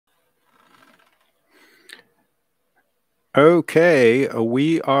Okay,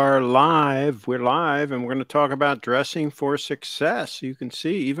 we are live. We're live, and we're going to talk about dressing for success. You can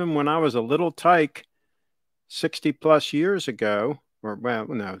see, even when I was a little tyke 60 plus years ago, or well,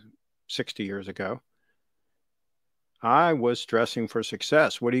 no, 60 years ago, I was dressing for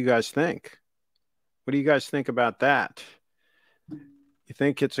success. What do you guys think? What do you guys think about that? You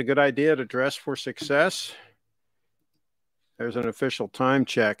think it's a good idea to dress for success? There's an official time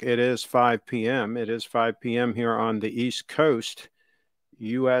check. It is 5 p.m. It is 5 p.m. here on the East Coast.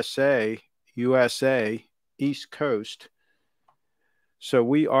 USA, East Coast. So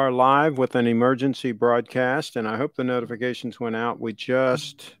we are live with an emergency broadcast, and I hope the notifications went out.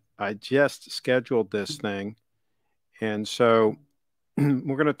 I just scheduled this thing. And so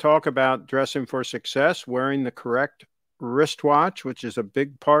we're going to talk about dressing for success, wearing the correct wristwatch, which is a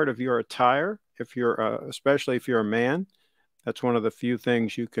big part of your attire, if you're, especially if you're a man. That's one of the few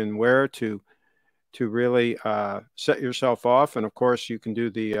things you can wear to really set yourself off. And of course, you can do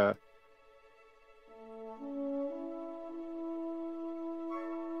the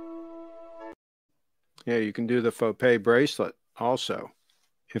you can do the faux pay bracelet also.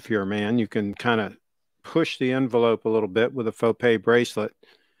 If you're a man, you can kind of push the envelope a little bit with a faux pay bracelet.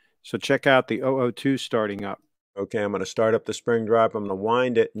 So check out the 002 starting up. Okay, I'm going to start up the spring drive. I'm going to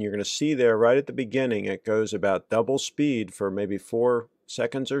wind it, and you're going to see there right at the beginning, it goes about double speed for maybe 4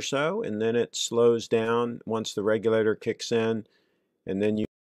 seconds or so, and then it slows down once the regulator kicks in, and then you...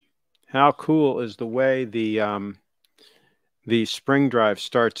 How cool is the way the spring drive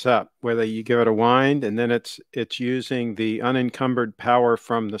starts up, whether you give it a wind and then it's using the unencumbered power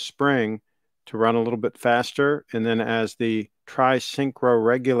from the spring to run a little bit faster, and then as the tri-synchro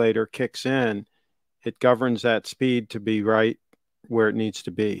regulator kicks in, it governs that speed to be right where it needs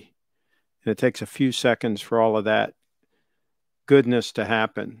to be. And it takes a few seconds for all of that goodness to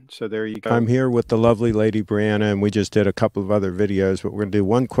happen. So there you go. I'm here with the lovely lady Brianna, and we just did a couple of other videos, but we're going to do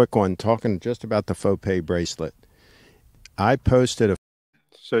one quick one talking just about the faux pay bracelet. I posted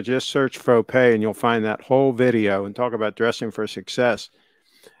so just search faux pay and you'll find that whole video and talk about dressing for success.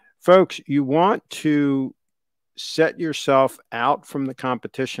 Folks, you want to set yourself out from the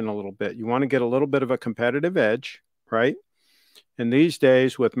competition a little bit. You want to get a little bit of a competitive edge, right? And these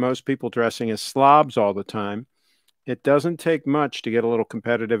days, with most people dressing as slobs all the time, it doesn't take much to get a little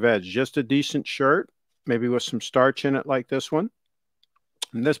competitive edge. Just a decent shirt, maybe with some starch in it like this one.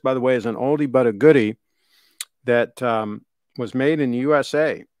 And this, by the way, is an oldie but a goodie that was made in the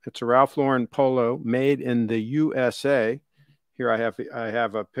USA. It's a Ralph Lauren polo made in the USA. Here I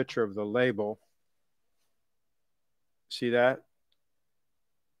have a picture of the label. See that?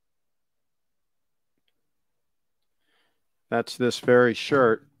 That's this very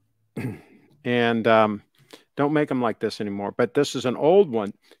shirt. And don't make them like this anymore. But this is an old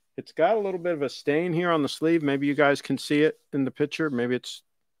one. It's got a little bit of a stain here on the sleeve. Maybe you guys can see it in the picture. Maybe it's,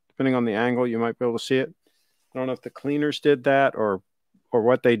 depending on the angle, you might be able to see it. I don't know if the cleaners did that or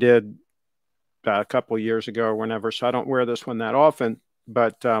what they did a couple of years ago or whenever. So I don't wear this one that often,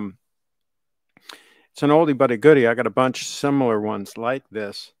 but it's an oldie but a goodie. I got a bunch of similar ones like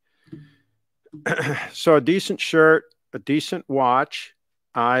this. So a decent shirt, a decent watch.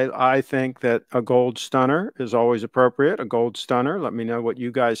 I think that a gold stunner is always appropriate. A gold stunner. Let me know what you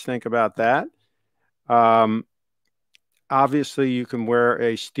guys think about that. Obviously, you can wear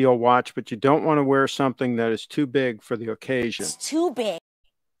a steel watch, but you don't want to wear something that is too big for the occasion. It's too big.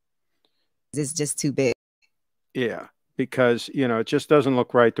 It's just too big. Yeah, because, you know, it just doesn't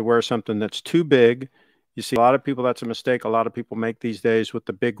look right to wear something that's too big. You see a lot of people, that's a mistake a lot of people make these days with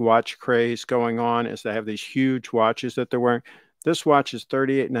the big watch craze going on, is they have these huge watches that they're wearing. This watch is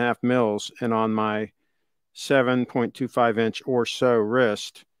 38.5 mils, and on my 7.25 inch or so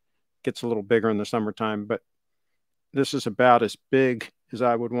wrist, gets a little bigger in the summertime, but this is about as big as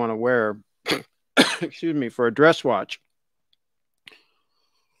I would want to wear, excuse me, for a dress watch.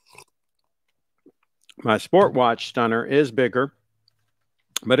 My sport watch stunner is bigger,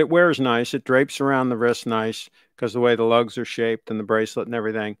 but it wears nice. It drapes around the wrist nice because the way the lugs are shaped and the bracelet and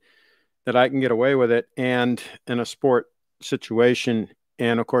everything, that I can get away with it. And in a sport situation,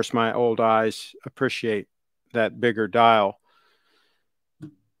 and of course, my old eyes appreciate that bigger dial.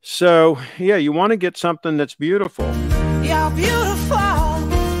 So, yeah, you want to get something that's beautiful. You're beautiful.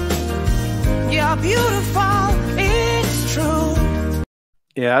 You're beautiful. It's true.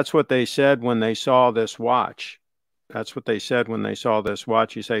 Yeah, that's what they said when they saw this watch. That's what they said when they saw this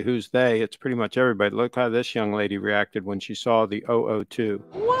watch. You say, who's they? It's pretty much everybody. Look how this young lady reacted when she saw the 002.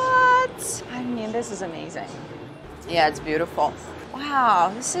 What? I mean, this is amazing. Yeah, it's beautiful.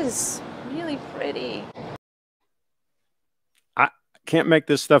 Wow, this is really pretty. can't make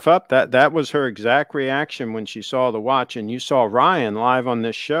this stuff up. That was her exact reaction when she saw the watch. And you saw Ryan live on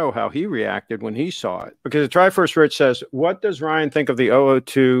this show, how he reacted when he saw it. Because the Try First Rich says, what does Ryan think of the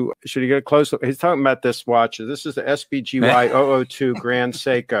 002? Should he get a close look? He's talking about this watch. This is the SBGY 002 Grand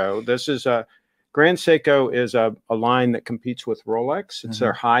Seiko. This is a Grand Seiko is a line that competes with Rolex. It's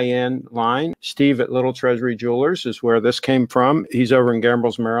their high-end line. Steve at Little Treasury Jewelers is where this came from. He's over in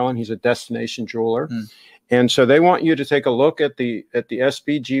Gambles, Maryland. He's a destination jeweler. And so they want you to take a look at the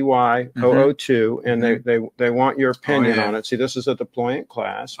SBGY 002, and they want your opinion on it. See, this is a deployant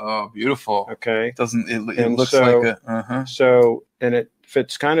class. Oh, beautiful. Okay. It looks like a So, and it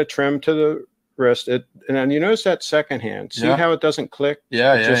fits kind of trimmed to the wrist. And then you notice that second hand. See how it doesn't click? It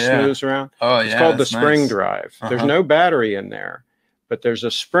just smooths around. Oh, it's called the spring drive. There's no battery in there, but there's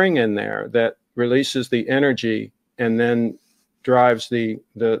a spring in there that releases the energy and then drives the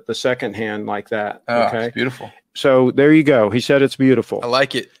second hand like that. Okay, it's beautiful. So there you go. He said it's beautiful. I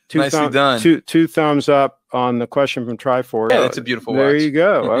like it. Nicely done. Two thumbs up on the question from Triforce. Yeah, it's a beautiful watch. There you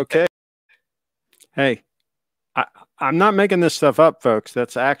go. Okay. Hey, I'm not making this stuff up, folks.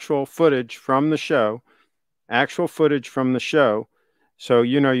 That's actual footage from the show. Actual footage from the show. So,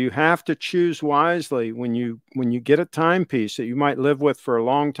 you know, you have to choose wisely when you get a timepiece that you might live with for a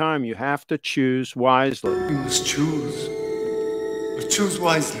long time. You have to choose wisely. You must choose. But choose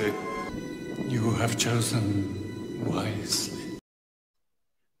wisely. You have chosen wisely.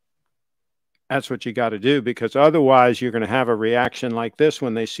 That's what you got to do, because otherwise you're going to have a reaction like this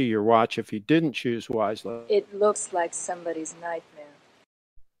when they see your watch if you didn't choose wisely. It looks like somebody's nightmare.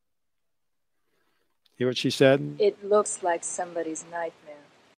 Hear what she said? It looks like somebody's nightmare.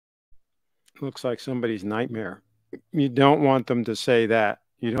 Looks like somebody's nightmare. You don't want them to say that.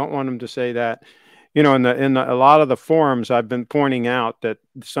 You don't want them to say that. You know, in a lot of the forums, I've been pointing out that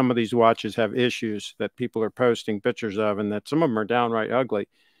some of these watches have issues that people are posting pictures of, and that some of them are downright ugly.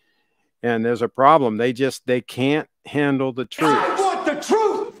 And there's a problem. They can't handle the truth. I want the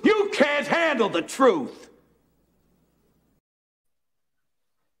truth. You can't handle the truth.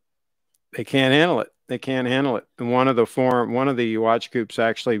 They can't handle it. They can't handle it. And one of the watch groups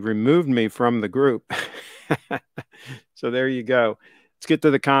actually removed me from the group. So there you go. Let's get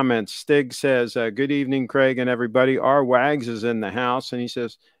to the comments. Stig says, good evening, Craig and everybody. R. Wags is in the house, and he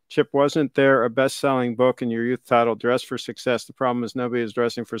says, Chip, wasn't there a best-selling book in your youth titled Dress for Success? The problem is nobody is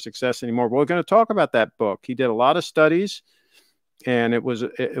dressing for success anymore. We're going to talk about that book. He did a lot of studies, and it was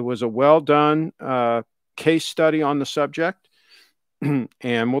a well-done case study on the subject.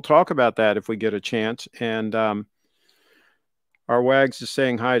 And we'll talk about that if we get a chance. And our Wags is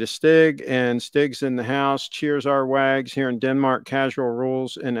saying hi to Stig, and Stig's in the house. Cheers, our Wags. Here in Denmark, casual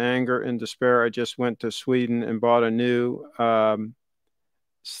rules in anger and despair. I just went to Sweden and bought a new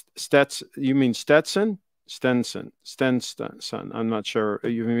Stetson. You mean Stetson? Stenson. I'm not sure.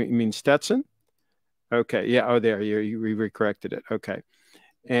 You mean Stetson? Okay. Yeah. Oh, there. You corrected it. Okay.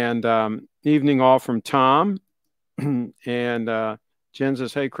 And evening all from Tom. And Jen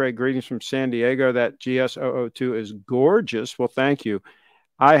says, hey, Craig, greetings from San Diego. That GS002 is gorgeous. Well, thank you.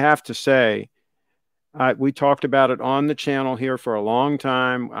 I have to say, we talked about it on the channel here for a long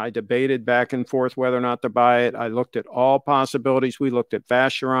time. I debated back and forth whether or not to buy it. I looked at all possibilities. We looked at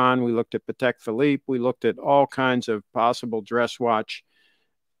Vacheron. We looked at Patek Philippe. We looked at all kinds of possible dress watch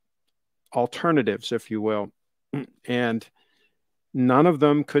alternatives, if you will. And none of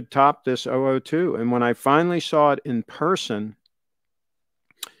them could top this 002. And when I finally saw it in person,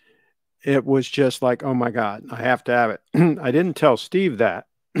 it was just like, oh my God, I have to have it. I didn't tell Steve that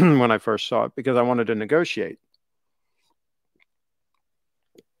when I first saw it because I wanted to negotiate.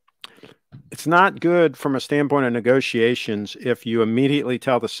 It's not good from a standpoint of negotiations if you immediately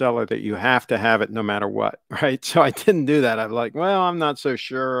tell the seller that you have to have it no matter what, right? So I didn't do that. I'm like, well, I'm not so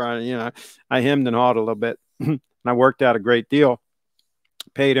sure. I hemmed and hawed a little bit, and I worked out a great deal.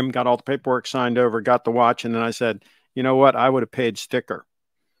 Paid him, got all the paperwork signed over, got the watch, and then I said, you know what? I would have paid sticker.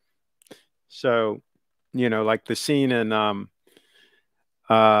 So, like the scene in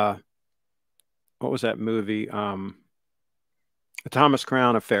what was that movie? The Thomas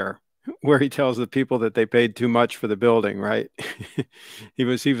Crown Affair, where he tells the people that they paid too much for the building, right? he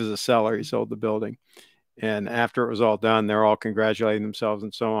was a seller. He sold the building. And after it was all done, they're all congratulating themselves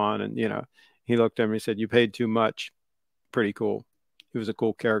and so on. And, he looked at him and he said, you paid too much. Pretty cool. He was a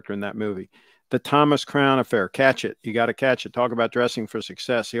cool character in that movie. The Thomas Crown Affair. Catch it. You got to catch it. Talk about dressing for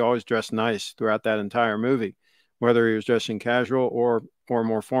success. He always dressed nice throughout that entire movie, whether he was dressing casual or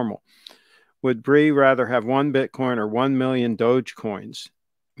more formal. Would Bree rather have 1 Bitcoin or 1 million Dogecoins?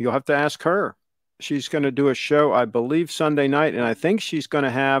 You'll have to ask her. She's going to do a show, I believe, Sunday night, and I think she's going to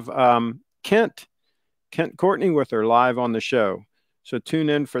have Kent Courtney with her live on the show. So tune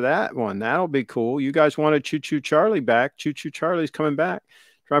in for that one. That'll be cool. You guys wanted Choo Choo Charlie back. Choo Choo Charlie's coming back.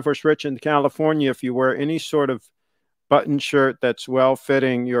 Triforce Rich in California. If you wear any sort of button shirt that's well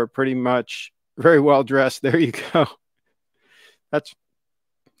fitting, you're pretty much very well dressed. There you go.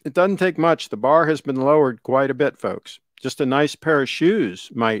 It doesn't take much. The bar has been lowered quite a bit, folks. Just a nice pair of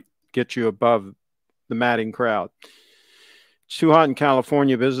shoes might get you above the matting crowd. It's too hot in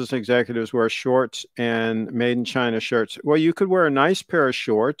California. Business executives wear shorts and made in China shirts. Well, you could wear a nice pair of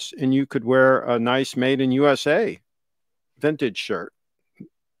shorts and you could wear a nice made in USA vintage shirt.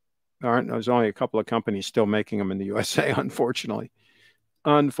 There's only a couple of companies still making them in the USA, unfortunately.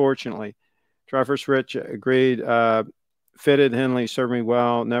 Triforce Rich agreed. Fitted Henley served me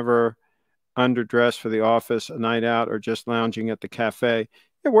well. Never underdressed for the office, a night out, or just lounging at the cafe.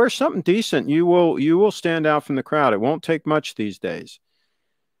 Yeah, wear something decent. You will stand out from the crowd. It won't take much these days.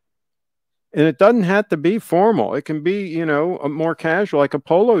 And it doesn't have to be formal. It can be, a more casual, like a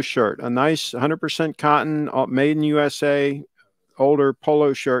polo shirt, a nice 100% cotton, made in USA, older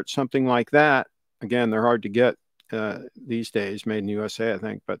polo shirt, something like that. Again, they're hard to get these days, made in USA, I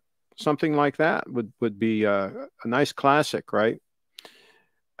think, but something like that would be a nice classic, right?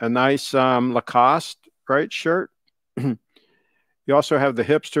 A nice Lacoste, right, shirt. You also have the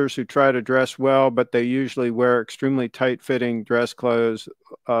hipsters who try to dress well, but they usually wear extremely tight-fitting dress clothes,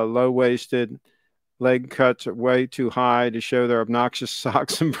 low-waisted, leg cuts are way too high to show their obnoxious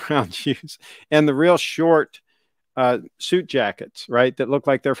socks and brown shoes, and the real short suit jackets, right, that look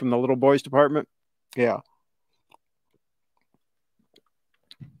like they're from the little boys department. Yeah.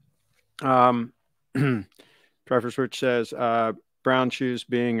 Triforce Rich says, brown shoes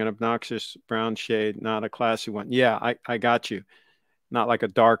being an obnoxious brown shade, not a classy one. Yeah, I got you. Not like a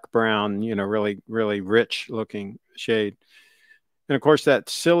dark brown, really, really rich looking shade. And of course, that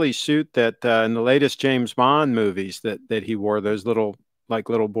silly suit that in the latest James Bond movies that he wore, those little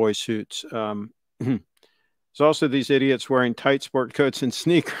boy suits. There's also these idiots wearing tight sport coats and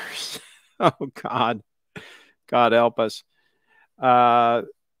sneakers. Oh, God. God help us.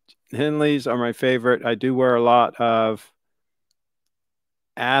 Henleys are my favorite. I do wear a lot of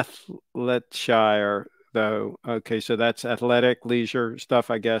Athletshire, though. Okay, so that's athletic leisure stuff,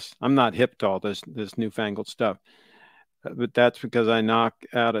 I guess. I'm not hip to all this newfangled stuff, but that's because I knock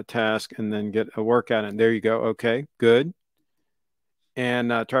out a task and then get a workout. And there you go. Okay, good.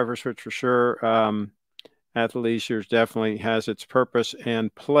 And Triforce Rich for sure. Athleisure definitely has its purpose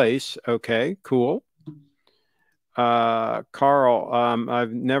and place. Okay, cool. Carl, I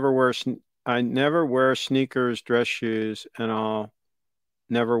never wear sneakers, dress shoes, and I'll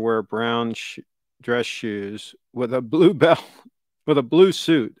never wear brown dress shoes with a blue belt, with a blue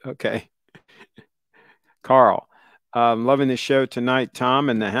suit. Okay. Carl, loving the show tonight. Tom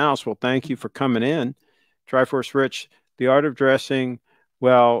in the house. Well, thank you for coming in. Triforce Rich, the art of dressing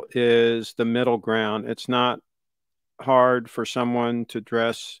well is the middle ground. It's not hard for someone to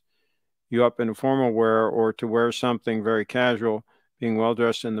dress you up in formal wear or to wear something very casual. Being well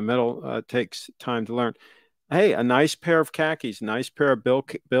dressed in the middle takes time to learn. Hey, a nice pair of khakis, nice pair of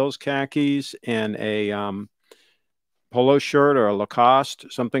Bill's khakis, and a polo shirt or a Lacoste,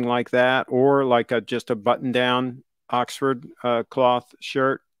 something like that, or like just a button-down Oxford cloth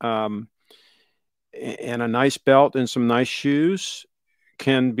shirt, and a nice belt and some nice shoes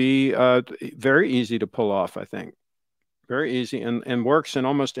can be very easy to pull off, I think. Very easy and works in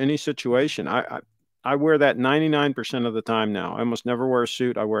almost any situation. I wear that 99% of the time now. I almost never wear a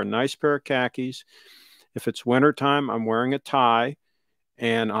suit. I wear a nice pair of khakis. If it's wintertime, I'm wearing a tie,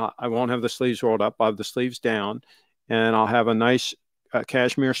 and I won't have the sleeves rolled up. I'll have the sleeves down, and I'll have a nice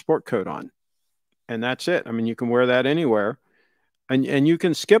cashmere sport coat on. And that's it. I mean, you can wear that anywhere. And you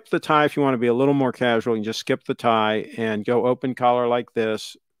can skip the tie if you want to be a little more casual. You can just skip the tie and go open collar like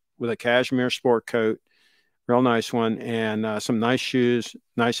this with a cashmere sport coat, real nice one, and some nice shoes,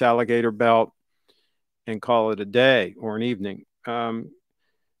 nice alligator belt, and call it a day or an evening.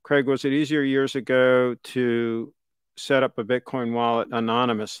 Craig, was it easier years ago to set up a Bitcoin wallet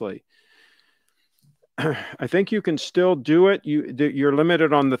anonymously? I think you can still do it. You're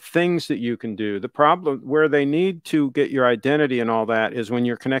limited on the things that you can do. The problem where they need to get your identity and all that is when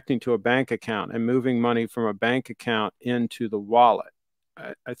you're connecting to a bank account and moving money from a bank account into the wallet.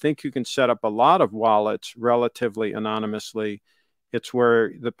 I think you can set up a lot of wallets relatively anonymously. It's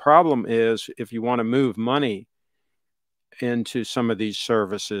where the problem is if you want to move money into some of these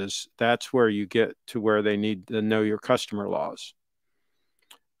services, that's where you get to where they need to know your customer laws.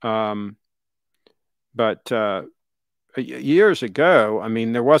 But years ago, I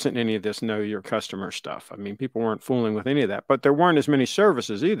mean, there wasn't any of this know your customer stuff. I mean, people weren't fooling with any of that, but there weren't as many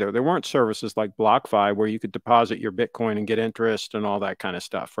services either. There weren't services like BlockFi where you could deposit your Bitcoin and get interest and all that kind of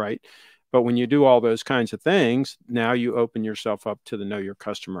stuff, right? But when you do all those kinds of things, now you open yourself up to the know your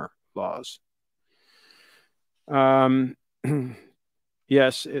customer laws.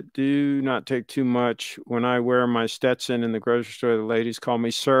 Yes, it do not take too much. When I wear my Stetson in the grocery store, the ladies call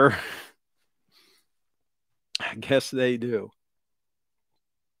me sir. I guess they do.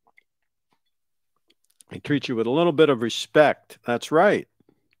 They treat you with a little bit of respect. That's right.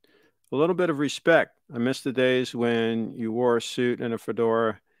 A little bit of respect. I miss the days when you wore a suit and a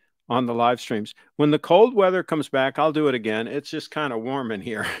fedora on the live streams. When the cold weather comes back, I'll do it again. It's just kind of warm in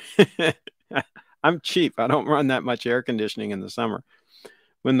here. I'm cheap. I don't run that much air conditioning in the summer.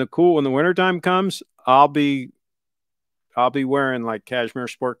 When the wintertime comes, I'll be wearing like cashmere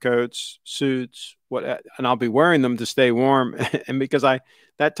sport coats, suits, and I'll be wearing them to stay warm. And because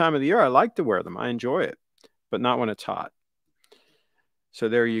that time of the year, I like to wear them. I enjoy it, but not when it's hot. So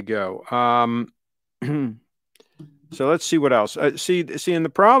there you go. So let's see what else. See, and the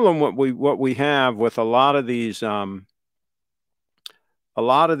problem what we have with a lot of these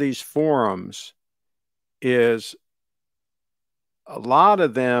forums is a lot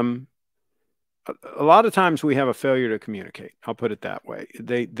of times we have a failure to communicate. I'll put it that way.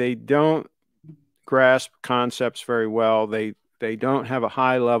 They don't grasp concepts very well. They don't have a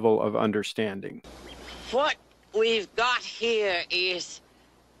high level of understanding. What we've got here is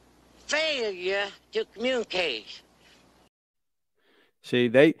failure to communicate. See,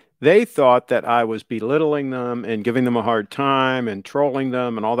 they thought that I was belittling them and giving them a hard time and trolling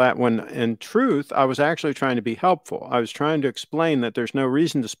them and all that, when in truth, I was actually trying to be helpful. I was trying to explain that there's no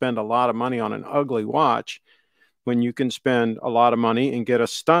reason to spend a lot of money on an ugly watch when you can spend a lot of money and get a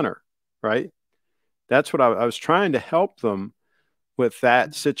stunner, right? That's what I was trying to help them with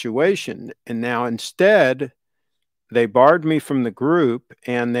that situation. And now instead, they barred me from the group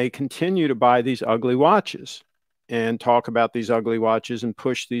and they continue to buy these ugly watches and talk about these ugly watches and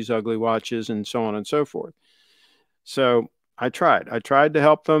push these ugly watches and so on and so forth. So I tried to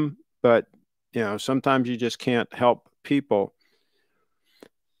help them, but sometimes you just can't help people.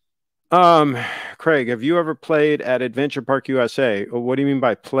 Craig, have you ever played at Adventure Park USA? What do you mean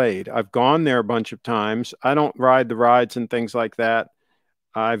by played? I've gone there a bunch of times. I don't ride the rides and things like that.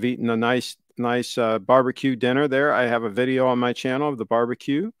 I've eaten a nice barbecue dinner there. I have a video on my channel of the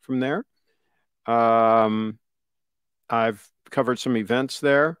barbecue from there. I've covered some events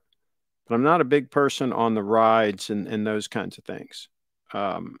there, but I'm not a big person on the rides and those kinds of things.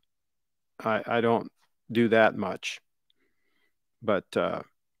 I don't do that much, but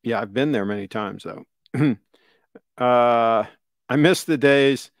yeah, I've been there many times though. I miss the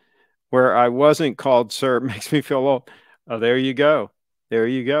days where I wasn't called sir. It makes me feel old. Oh, there you go. There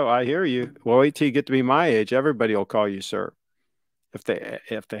you go. I hear you. Well, wait till you get to be my age. Everybody will call you sir if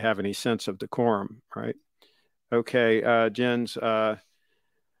they have any sense of decorum, right? Okay, Jens,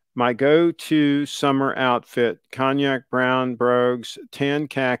 my go-to summer outfit: cognac brown brogues, tan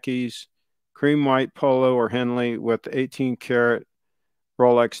khakis, cream white polo or Henley with 18 karat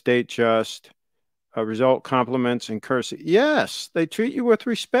Rolex Datejust. Result compliments and curse. Yes, they treat you with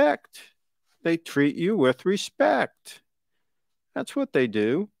respect. They treat you with respect. That's what they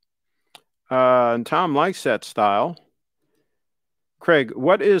do. And Tom likes that style. Craig,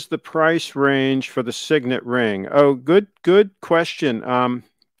 what is the price range for the signet ring? Oh, good question.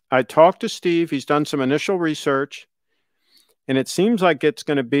 I talked to Steve. He's done some initial research, and it seems like it's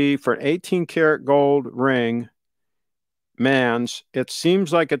going to be for an 18 karat gold ring, man's. It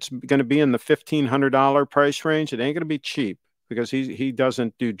seems like it's going to be in the $1,500 price range. It ain't going to be cheap because he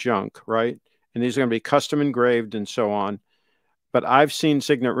doesn't do junk, right? And these are going to be custom engraved and so on. But I've seen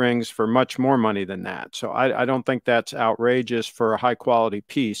signet rings for much more money than that. So I don't think that's outrageous for a high quality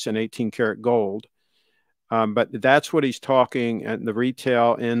piece in 18 karat gold. But that's what he's talking, and the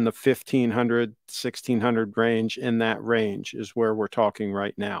retail in the 1,500, 1,600 range, in that range is where we're talking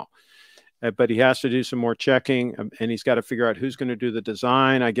right now. But he has to do some more checking, and he's got to figure out who's going to do the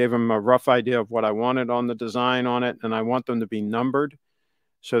design. I gave him a rough idea of what I wanted on the design on it, and I want them to be numbered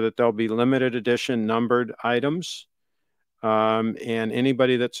so that they'll be limited edition numbered items. And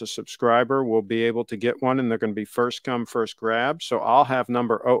anybody that's a subscriber will be able to get one, and they're going to be first come, first grab. So I'll have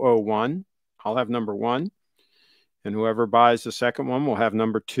number 001. I'll have number 1. And whoever buys the second one will have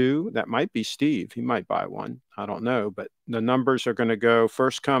number 2. That might be Steve. He might buy one. I don't know. But the numbers are going to go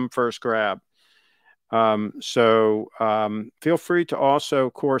first come, first grab. So feel free to also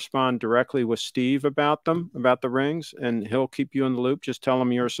correspond directly with Steve about them, about the rings, and he'll keep you in the loop. Just tell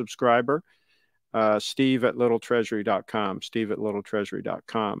him you're a subscriber. Steve at littletreasury.com, Steve at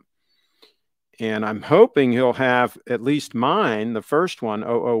littletreasury.com. And I'm hoping he'll have at least mine, the first one,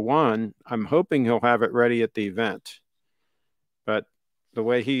 001. I'm hoping he'll have it ready at the event. But the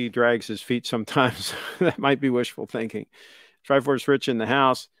way he drags his feet sometimes, that might be wishful thinking. Triforce Rich in the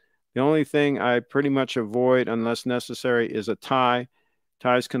house. The only thing I pretty much avoid unless necessary is a tie.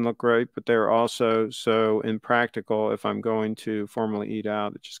 Ties can look great, but they're also so impractical if I'm going to formally eat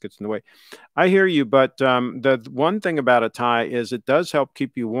out. It just gets in the way. I hear you, but the one thing about a tie is it does help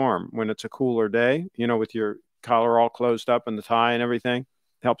keep you warm when it's a cooler day, you know, with your collar all closed up and the tie and everything.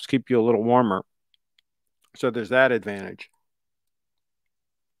 It helps keep you a little warmer. So there's that advantage.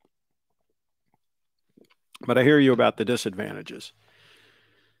 But I hear you about the disadvantages.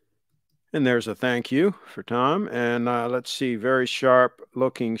 And there's a thank you for Tom. And let's see, very sharp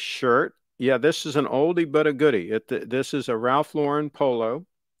looking shirt. Yeah, this is an oldie but a goodie. This is a Ralph Lauren polo.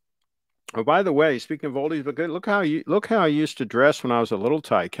 Oh, by the way, speaking of oldies but good, look how I used to dress when I was a little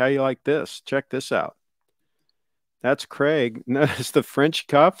tyke. How you like this? Check this out. That's Craig. Notice the French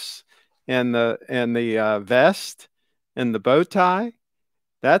cuffs and the vest and the bow tie.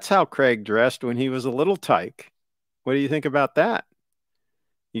 That's how Craig dressed when he was a little tyke. What do you think about that?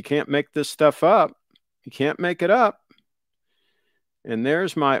 You can't make this stuff up. You can't make it up. And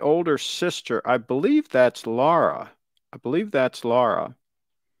there's my older sister. I believe that's Laura. With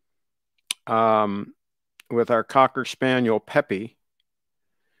our Cocker Spaniel, Peppy,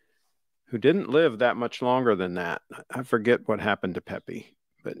 who didn't live that much longer than that. I forget what happened to Peppy.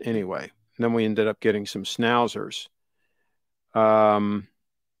 But anyway, then we ended up getting some schnauzers.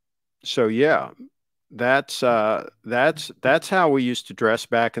 So, yeah. That's how we used to dress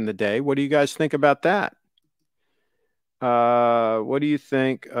back in the day. What do you guys think about that? What do you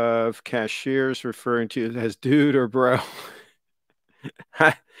think of cashiers referring to you as dude or bro?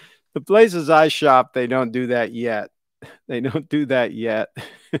 The places I shop, they don't do that yet.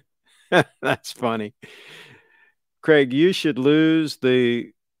 That's funny. Craig, you should lose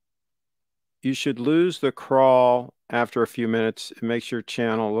the crawl after a few minutes. It makes your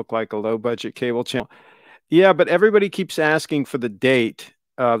channel look like a low budget cable channel. Yeah, but everybody keeps asking for the date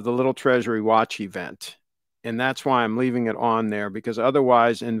of the Little Treasury Watch event. And that's why I'm leaving it on there, because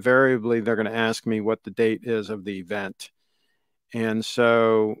otherwise, invariably, they're going to ask me what the date is of the event. And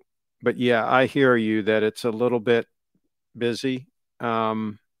so, but yeah, I hear you that it's a little bit busy.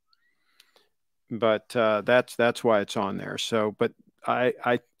 But that's why it's on there. So, but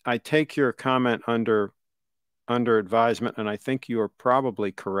I take your comment under advisement, and I think you are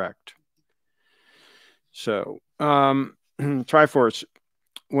probably correct. So, Triforce,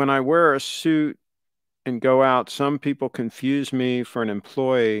 when I wear a suit and go out, some people confuse me for an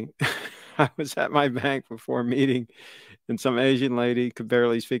employee. I was at my bank before a meeting, and some Asian lady could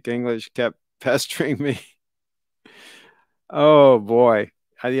barely speak English, kept pestering me. Oh boy.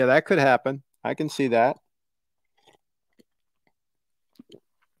 Yeah, that could happen. I can see that.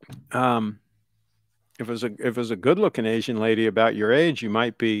 If it was a good looking Asian lady about your age, you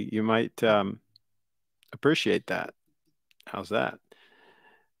might appreciate that. How's that?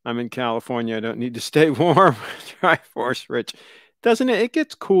 I'm in California. I don't need to stay warm. Triforce Rich. Doesn't it? It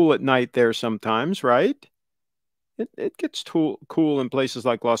gets cool at night there sometimes, right? It gets cool in places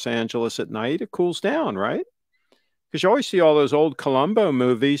like Los Angeles at night. It cools down, right? Because you always see all those old Columbo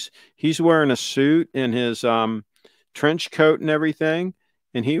movies. He's wearing a suit and his trench coat and everything.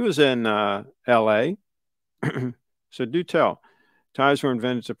 And he was in L.A. So do tell. Ties were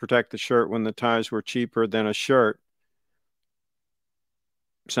invented to protect the shirt when the ties were cheaper than a shirt.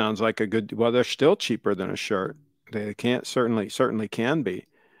 Sounds like a good, well, they're still cheaper than a shirt. They certainly can be.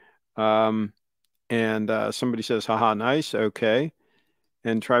 And somebody says, haha, nice. Okay.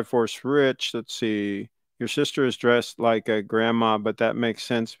 And Triforce Rich, let's see. Your sister is dressed like a grandma, but that makes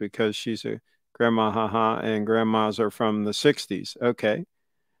sense because she's a grandma, haha, and grandmas are from the 60s. Okay.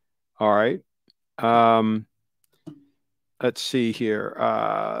 All right. Let's see here.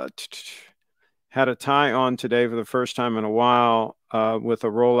 Had a tie on today for the first time in a while with a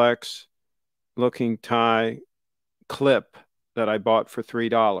Rolex looking tie clip that I bought for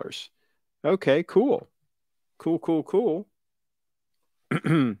 $3. Okay, cool. Cool.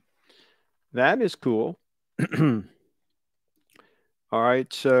 That is cool. All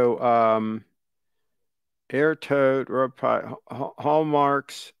right, so air tote,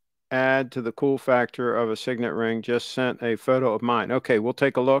 hallmarks add to the cool factor of a signet ring. Just sent a photo of mine. Okay, we'll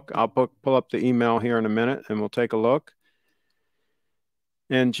take a look. I'll pull up the email here in a minute and we'll take a look.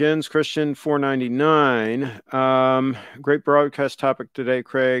 And Jen's Christian 499. Great broadcast topic today,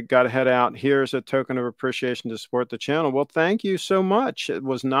 Craig. Got to head out. Here's a token of appreciation to support the channel. Well, thank you so much. It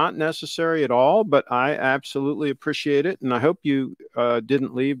was not necessary at all, but I absolutely appreciate it. And I hope you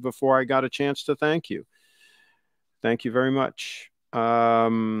didn't leave before I got a chance to thank you. Thank you very much.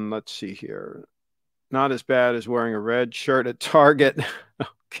 Let's see here. Not as bad as wearing a red shirt at Target.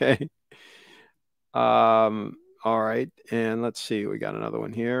 Okay. All right. And let's see. We got another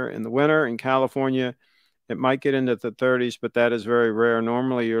one here. In the winter in California, it might get into the 30s, but that is very rare.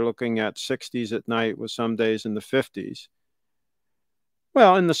 Normally, you're looking at 60s at night with some days in the 50s.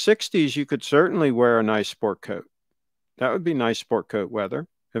 Well, in the 60s, you could certainly wear a nice sport coat. That would be nice sport coat weather,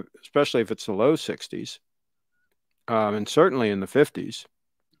 especially if it's the low 60s. And certainly in the 50s.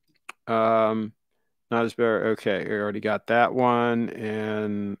 Not as bad. Okay. I already got that one.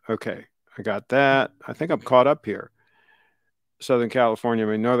 And okay. I got that. I think I'm caught up here. Southern California. I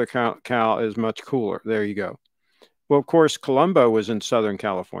mean, Northern Cal is much cooler. There you go. Well, of course, Columbo was in Southern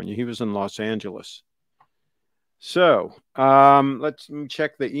California. He was in Los Angeles. So let's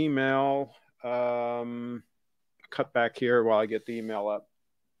check the email. Cut back here while I get the email up.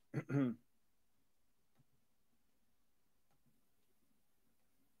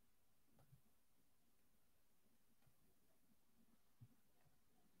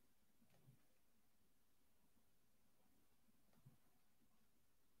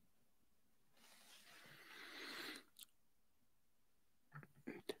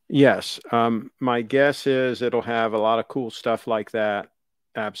 Yes. My guess is it'll have a lot of cool stuff like that.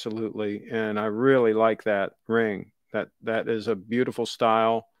 Absolutely. And I really like that ring. That is a beautiful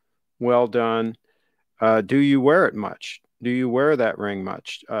style. Well done. Do you wear it much? Do you wear that ring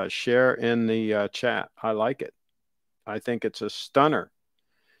much? Share in the chat. I like it. I think it's a stunner.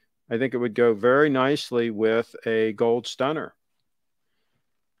 I think it would go very nicely with a gold stunner.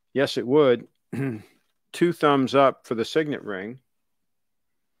 Yes, it would. 2 thumbs up for the signet ring.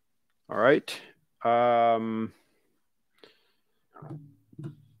 All right.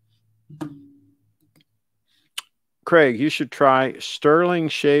 Craig, you should try Sterling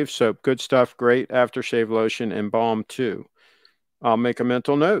Shave Soap. Good stuff. Great aftershave lotion and balm too. I'll make a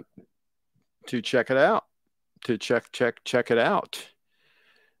mental note to check it out. Check it out.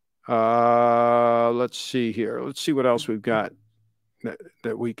 Let's see here. Let's see what else we've got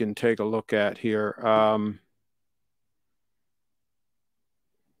that we can take a look at here.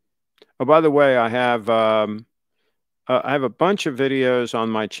 Oh, by the way, I have a bunch of videos on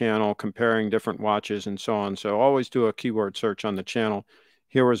my channel comparing different watches and so on. So always do a keyword search on the channel.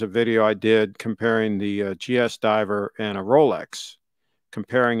 Here was a video I did comparing the GS Diver and a Rolex,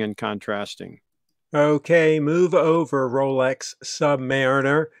 comparing and contrasting. Okay, move over, Rolex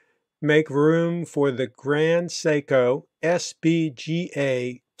Submariner. Make room for the Grand Seiko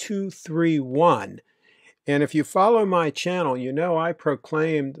SBGA 231. And if you follow my channel, you know I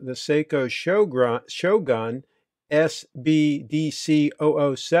proclaimed the Seiko Shogun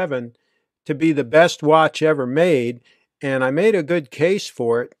SBDC007 to be the best watch ever made. And I made a good case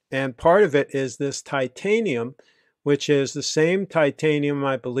for it. And part of it is this titanium, which is the same titanium,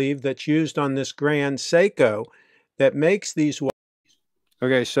 I believe, that's used on this Grand Seiko that makes these watches.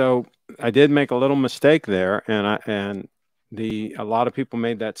 Okay, so I did make a little mistake there, and a lot of people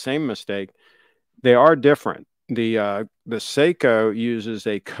made that same mistake. They are different. The Seiko uses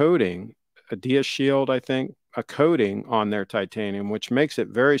a coating, a Dia Shield, I think, a coating on their titanium, which makes it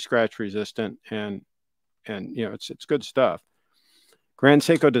very scratch resistant, and you know, it's good stuff. Grand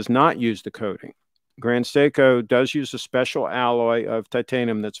Seiko does not use the coating. Grand Seiko does use a special alloy of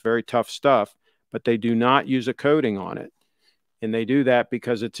titanium that's very tough stuff, but they do not use a coating on it. And they do that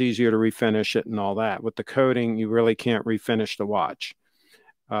because it's easier to refinish it and all that. With the coating, you really can't refinish the watch.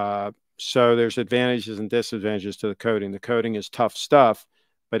 So there's advantages and disadvantages to the coating. The coating is tough stuff,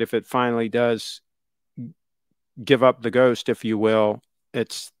 but if it finally does give up the ghost, if you will,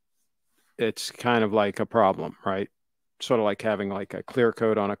 it's kind of like a problem, right? Sort of like having like a clear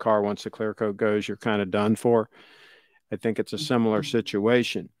coat on a car. Once the clear coat goes, you're kind of done for. I think it's a similar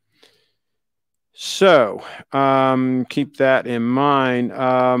situation. So keep that in mind.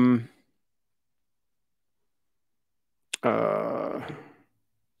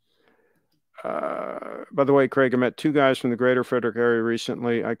 By the way, Craig, I met 2 guys from the greater Frederick area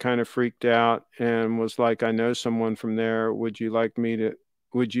recently. I kind of freaked out and was like, I know someone from there. Would you like me to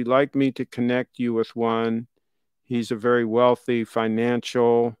connect you with one? He's a very wealthy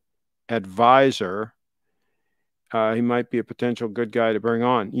financial advisor. He might be a potential good guy to bring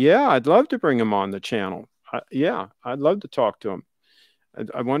on. Yeah, I'd love to bring him on the channel. Yeah, I'd love to talk to him.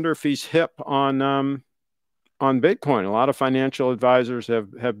 I wonder if he's hip on on Bitcoin. A lot of financial advisors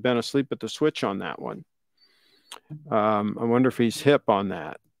have been asleep at the switch on that one. I wonder if he's hip on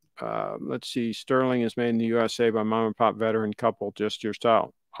that. Let's see. Sterling is made in the USA by mom and pop veteran couple, just your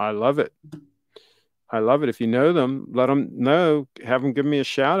style. I love it. I love it. If you know them, let them know. Have them give me a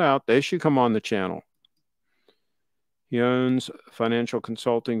shout out. They should come on the channel. He owns a financial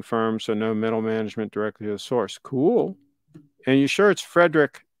consulting firm, so no middle management, directly to the source. Cool. And you sure it's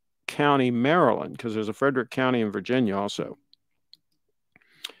Frederick County, Maryland? Because there's a Frederick County in Virginia also.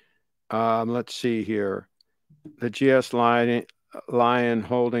 Let's see here. The GS lion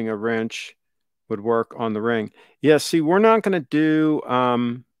holding a wrench would work on the ring. Yeah, see, we're not going to do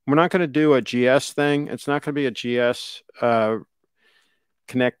a GS thing. It's not going to be a GS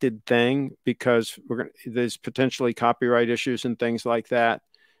connected thing because there's potentially copyright issues and things like that.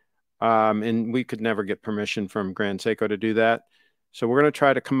 And we could never get permission from Grand Seiko to do that. So we're going to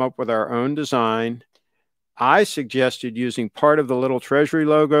try to come up with our own design. I suggested using part of the little treasury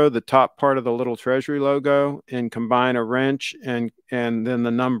logo, the top part of the little treasury logo, and combine a wrench and then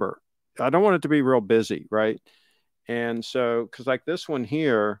the number. I don't want it to be real busy, right? And so, because like this one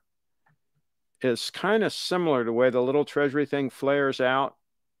here is kind of similar to the way the little treasury thing flares out,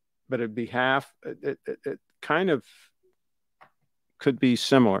 but it'd be half. It kind of could be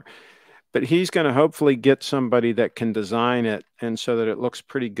similar. But he's going to hopefully get somebody that can design it and so that it looks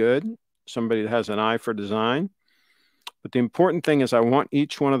pretty good. Somebody that has an eye for design. But the important thing is I want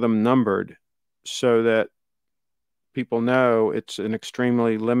each one of them numbered so that people know it's an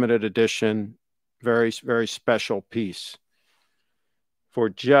extremely limited edition, very, very special piece for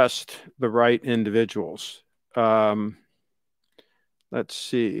just the right individuals. Let's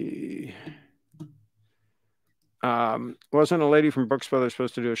see. Wasn't a lady from Brooks Brothers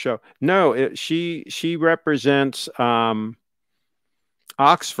supposed to do a show? No, she represents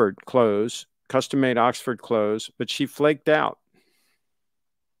Oxford clothes, custom-made Oxford clothes, but she flaked out.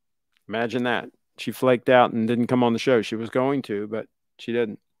 Imagine that. She flaked out and didn't come on the show. She was going to, but she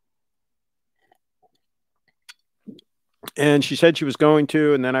didn't. And she said she was going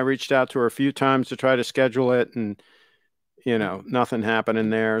to, and then I reached out to her a few times to try to schedule it, and, you know, nothing happening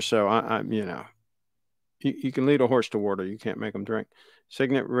there. So, I'm you know, you can lead a horse to water. You can't make them drink.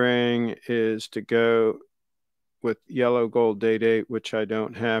 Signet ring is to go with yellow gold date, which I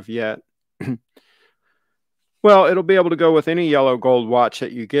don't have yet. Well, it'll be able to go with any yellow gold watch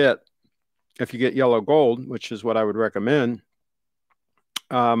that you get. If you get yellow gold, which is what I would recommend.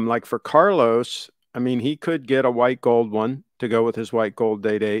 Like for Carlos, I mean, he could get a white gold one to go with his white gold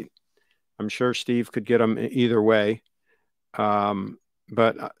date. I'm sure Steve could get them either way.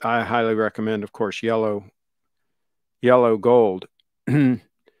 But I highly recommend, of course, yellow gold.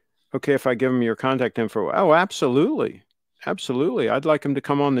 Okay, if I give him your contact info. Oh, absolutely. Absolutely. I'd like him to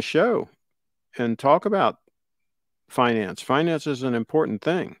come on the show and talk about finance. Finance is an important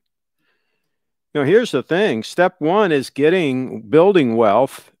thing. You know, here's the thing. Step one is building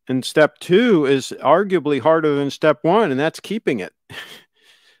wealth, and step two is arguably harder than step one, and that's keeping it.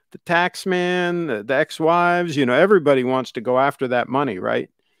 The tax man, the ex-wives, you know, everybody wants to go after that money, right?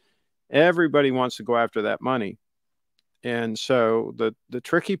 Everybody wants to go after that money. And so the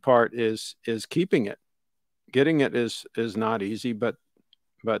tricky part is keeping it. Getting it is not easy, but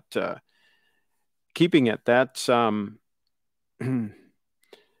keeping it, that's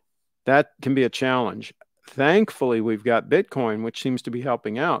that can be a challenge. Thankfully, we've got Bitcoin, which seems to be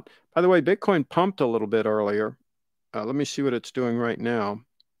helping out. By the way, Bitcoin pumped a little bit earlier. Let me see what it's doing right now.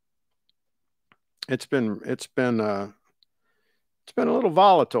 It's been a little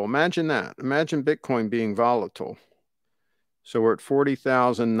volatile. Imagine that. Imagine Bitcoin being volatile. So we're at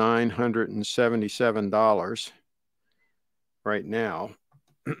 $40,977 right now.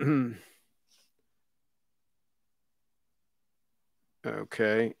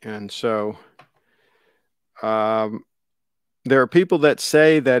 Okay, and so there are people that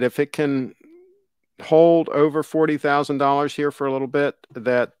say that if it can hold over $40,000 here for a little bit,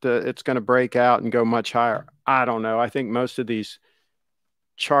 that it's going to break out and go much higher. I don't know. I think most of these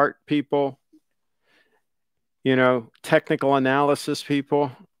chart people, you know, technical analysis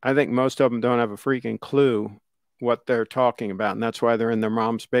people, I think most of them don't have a freaking clue what they're talking about. And that's why they're in their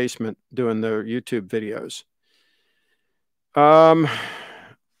mom's basement doing their YouTube videos.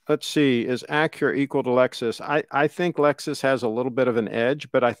 Let's see. Is Acura equal to Lexus? I think Lexus has a little bit of an edge,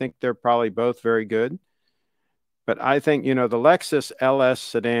 but I think they're probably both very good. But I think, you know, the Lexus LS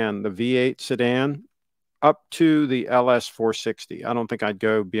sedan, the V8 sedan, up to the LS 460. I don't think I'd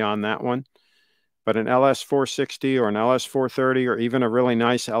go beyond that one. But an LS 460 or an LS 430 or even a really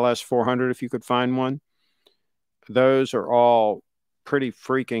nice LS 400, if you could find one, those are all pretty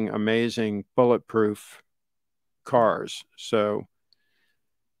freaking amazing, bulletproof cars. So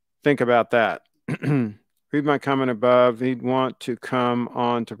think about that. Read my comment above. He'd want to come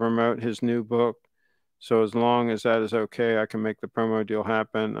on to promote his new book. So as long as that is okay, I can make the promo deal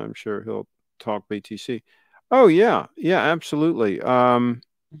happen. I'm sure he'll talk BTC. Oh, yeah. Yeah, absolutely.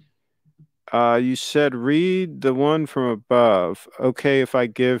 You said read the one from above. Okay, if I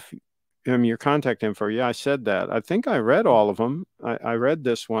give him your contact info. Yeah, I said that. I think I read all of them. I read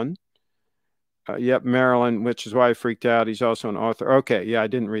this one. Yep, Maryland, which is why I freaked out. He's also an author. Okay, yeah, I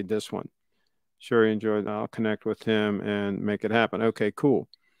didn't read this one. Sure, he enjoyed it. I'll connect with him and make it happen. Okay, cool.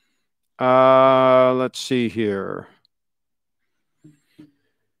 Let's see here.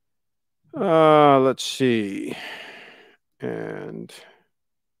 Let's see. And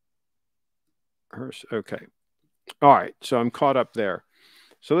okay. All right, so I'm caught up there.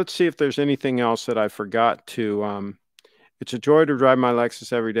 So let's see if there's anything else that I forgot to. It's a joy to drive my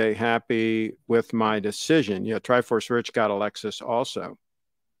Lexus every day. Happy with my decision. Yeah, Triforce Rich got a Lexus also.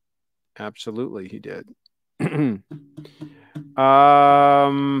 Absolutely, he did. I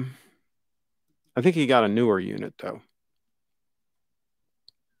think he got a newer unit though.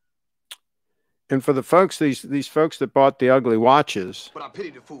 And for the folks, these folks that bought the ugly watches. But I pity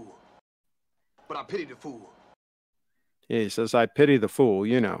the fool. But I pity the fool. Yeah, he says, I pity the fool,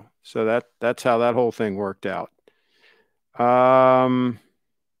 you know. So that's how that whole thing worked out.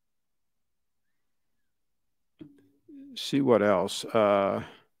 See what else. All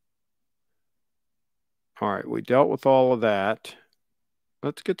right, we dealt with all of that.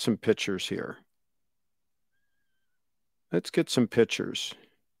 Let's get some pictures here. Let's get some pictures.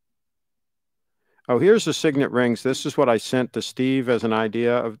 Oh, here's the signet rings. This is what I sent to Steve as an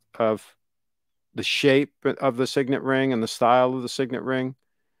idea of the shape of the signet ring and the style of the signet ring.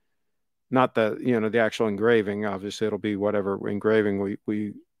 Not the, the actual engraving. Obviously, it'll be whatever engraving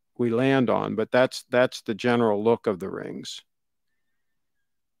we land on, but that's the general look of the rings.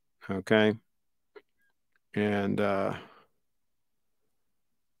 Okay. And now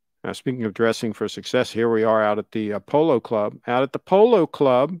speaking of dressing for success, here we are out at the Polo Club. Out at the Polo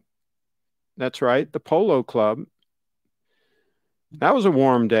Club. That's right, the Polo Club. That was a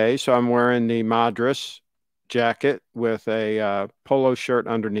warm day, so I'm wearing the Madras jacket with a polo shirt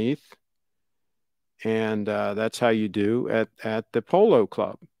underneath. And that's how you do at the Polo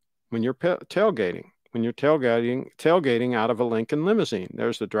Club when you're tailgating. When you're tailgating out of a Lincoln limousine.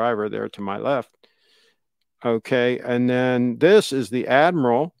 There's the driver there to my left. Okay, and then this is the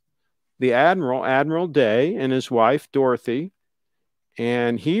Admiral Day, and his wife, Dorothy.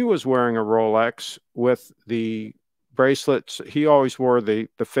 And he was wearing a Rolex with the bracelets. He always wore the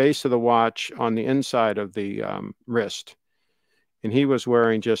face of the watch on the inside of the wrist. And he was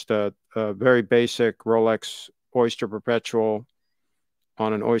wearing just a very basic Rolex Oyster Perpetual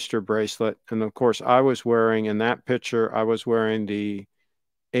on an Oyster bracelet. And of course, I was wearing, in that picture, I was wearing the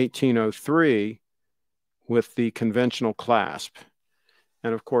 1803 with the conventional clasp.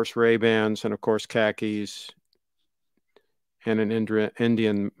 And of course, Ray-Bans, and of course, khakis, and an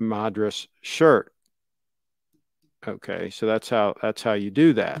Indian Madras shirt. Okay, so that's how you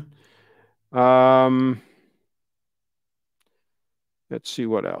do that. Let's see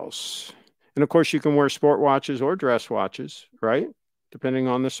what else. And of course, you can wear sport watches or dress watches, right? Depending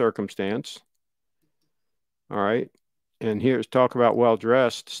on the circumstance. All right. And here's talk about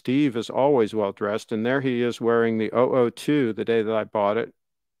well-dressed. Steve is always well-dressed. And there he is wearing the 002 the day that I bought it.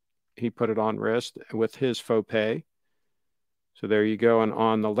 He put it on wrist with his faux pay. So there you go. And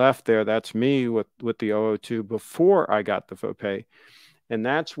on the left there, that's me with the 002 before I got the faux pay. And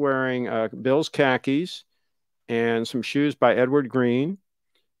that's wearing Bill's khakis and some shoes by Edward Green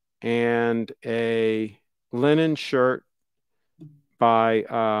and a linen shirt by,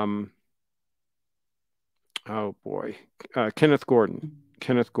 oh boy, Kenneth Gordon.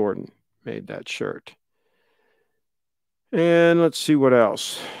 Kenneth Gordon made that shirt. And let's see what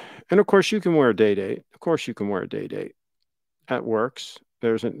else. And of course, you can wear a day date. Of course, you can wear a day date. That works.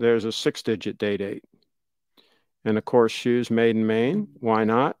 There's a 6-digit day date. And of course, shoes made in Maine. Why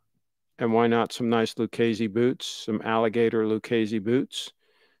not? And why not some nice Lucchese boots, some alligator Lucchese boots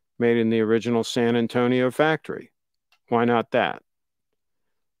made in the original San Antonio factory? Why not that?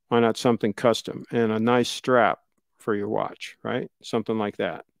 Why not something custom and a nice strap for your watch, right? Something like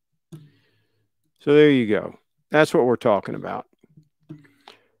that. So there you go. That's what we're talking about.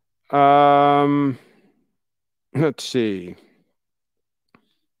 Let's see.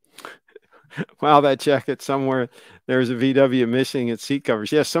 Wow, that jacket somewhere. There's a VW missing its seat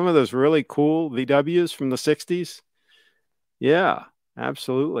covers. Yeah, some of those really cool VWs from the 60s. Yeah,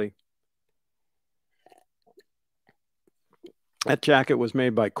 absolutely. That jacket was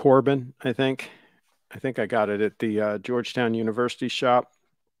made by Corbin, I think. I think I got it at the Georgetown University shop.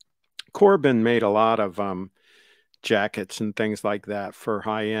 Corbin made a lot of jackets and things like that for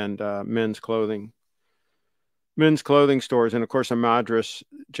high-end men's clothing stores. And of course, a Madras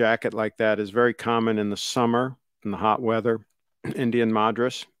jacket like that is very common in the summer, in the hot weather. Indian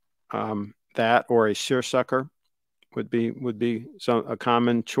Madras, that or a seersucker would be a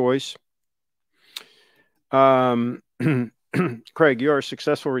common choice. Craig, you're a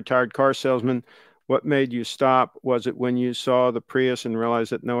successful retired car salesman. What made you stop? Was it when you saw the Prius and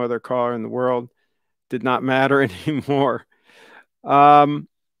realized that no other car in the world did not matter anymore? I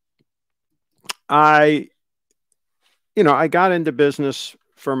got into business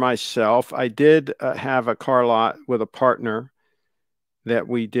for myself. I did have a car lot with a partner that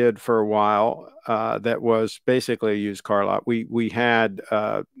we did for a while. That was basically a used car lot. We had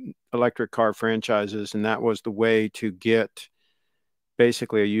electric car franchises, and that was the way to get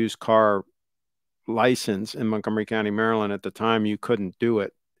basically a used car license in Montgomery County, Maryland. At the time, you couldn't do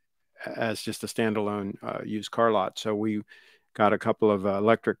it as just a standalone used car lot. So we got a couple of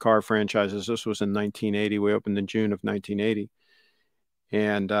electric car franchises. This was in 1980. We opened in June of 1980.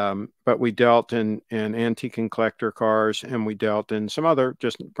 And but we dealt in antique and collector cars, and we dealt in some other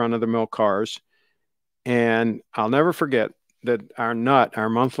just run-of-the-mill cars. And I'll never forget that our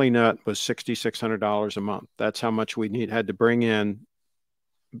monthly nut was $6,600 a month. That's how much we had to bring in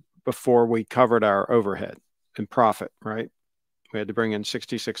before we covered our overhead and profit, right? We had to bring in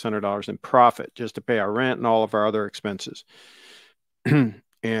 $6,600 in profit just to pay our rent and all of our other expenses.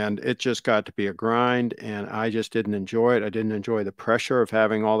 And it just got to be a grind, and I just didn't enjoy it. I didn't enjoy the pressure of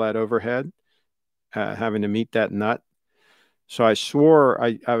having all that overhead, having to meet that nut. So I swore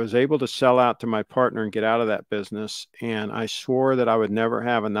I was able to sell out to my partner and get out of that business. And I swore that I would never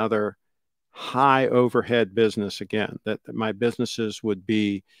have another high overhead business again, that my businesses would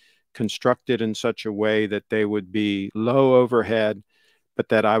be constructed in such a way that they would be low overhead, but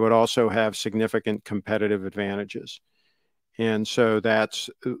that I would also have significant competitive advantages. And so that's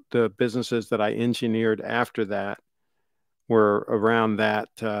the businesses that I engineered after that were around that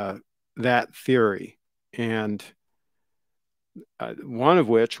theory. And one of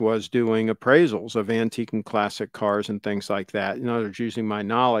which was doing appraisals of antique and classic cars and things like that. In other words, using my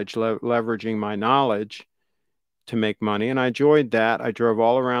knowledge, leveraging my knowledge to make money. And I enjoyed that. I drove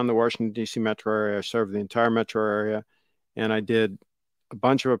all around the Washington, D.C. metro area. I served the entire metro area. And I did a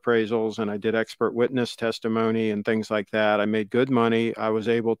bunch of appraisals, and I did expert witness testimony and things like that. I made good money. I was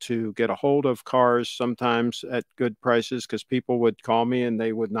able to get a hold of cars sometimes at good prices because people would call me and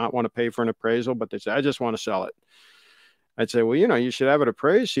they would not want to pay for an appraisal, but they say, I just want to sell it. I'd say, well, you should have it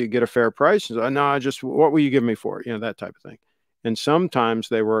appraised so you get a fair price. And so, no, what will you give me for it? That type of thing. And sometimes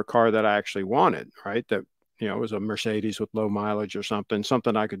they were a car that I actually wanted, right? That, it was a Mercedes with low mileage or something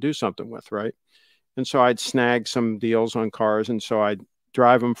I could do something with, right? And so I'd snag some deals on cars. And so I'd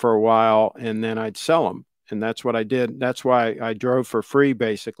drive them for a while, and then I'd sell them. And that's what I did. That's why I drove for free,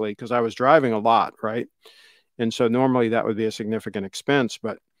 basically, because I was driving a lot, right? And so normally that would be a significant expense,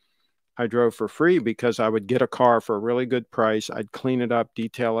 but I drove for free because I would get a car for a really good price. I'd clean it up,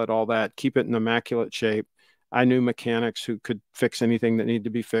 detail it, all that, keep it in immaculate shape. I knew mechanics who could fix anything that needed to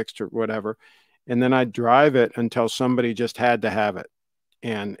be fixed or whatever. And then I'd drive it until somebody just had to have it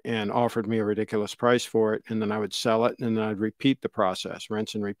and offered me a ridiculous price for it. And then I would sell it, and then I'd repeat the process,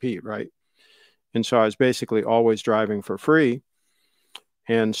 rinse and repeat, right? And so I was basically always driving for free.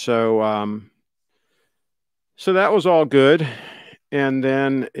 And so, so that was all good. And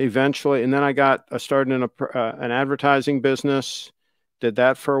then eventually, I started in an advertising business, did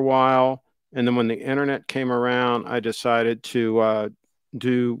that for a while. And then when the internet came around, I decided to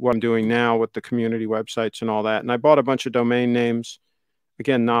do what I'm doing now with the community websites and all that. And I bought a bunch of domain names.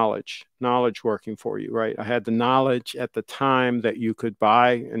 Again, knowledge working for you, right? I had the knowledge at the time that you could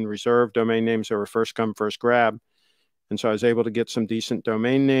buy and reserve domain names that were first come, first grab. And so I was able to get some decent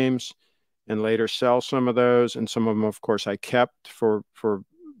domain names and later sell some of those. And some of them, of course, I kept for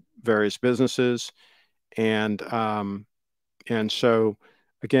various businesses. And so,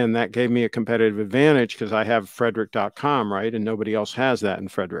 again, that gave me a competitive advantage because I have Frederick.com, right? And nobody else has that in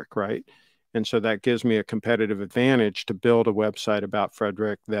Frederick, right? And so that gives me a competitive advantage to build a website about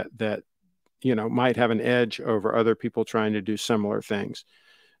Frederick that might have an edge over other people trying to do similar things.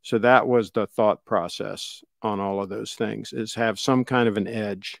 So that was the thought process on all of those things, is have some kind of an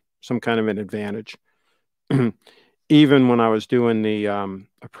edge, some kind of an advantage. Even when I was doing the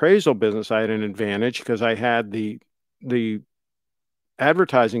appraisal business, I had an advantage because I had the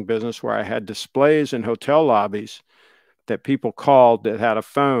advertising business where I had displays in hotel lobbies that people called that had a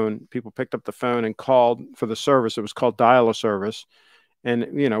phone. People picked up the phone and called for the service. It was called dial a service.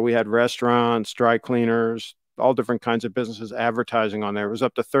 And, you know, we had restaurants, dry cleaners, all different kinds of businesses advertising on there. It was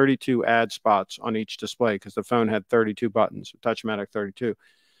up to 32 ad spots on each display because the phone had 32 buttons, Touchmatic 32.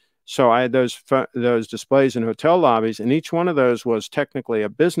 So I had those displays in hotel lobbies, and each one of those was technically a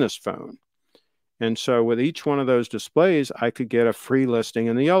business phone. And so with each one of those displays, I could get a free listing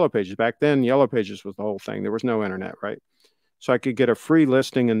in the Yellow Pages. Back then, Yellow Pages was the whole thing. There was no internet, right? So I could get a free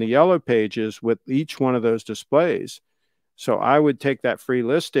listing in the Yellow Pages with each one of those displays. So I would take that free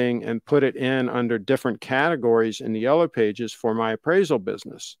listing and put it in under different categories in the Yellow Pages for my appraisal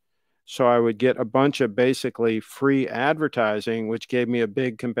business. So I would get a bunch of basically free advertising, which gave me a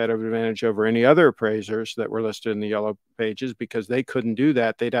big competitive advantage over any other appraisers that were listed in the Yellow Pages, because they couldn't do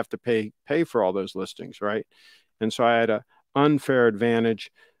that. They'd have to pay for all those listings, right? And so I had an unfair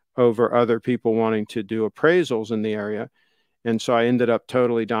advantage over other people wanting to do appraisals in the area. And so I ended up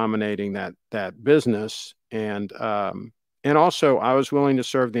totally dominating that business. And also I was willing to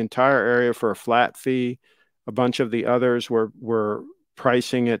serve the entire area for a flat fee. A bunch of the others were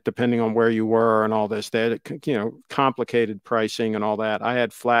pricing it depending on where you were and all this. They had, you know, complicated pricing and all that. I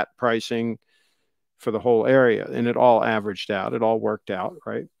had flat pricing for the whole area, and it all averaged out. It all worked out,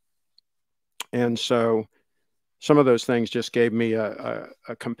 right? And so some of those things just gave me a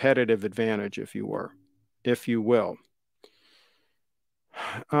competitive advantage, if you will.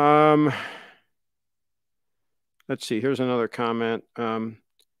 Let's see. Here's another comment.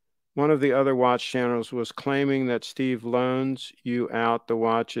 One of the other watch channels was claiming that Steve loans you out the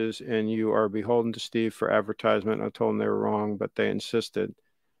watches and you are beholden to Steve for advertisement. I told them they were wrong, but they insisted.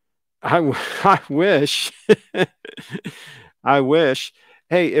 I wish. I wish.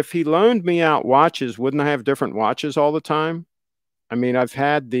 Hey, if he loaned me out watches, wouldn't I have different watches all the time? I mean, I've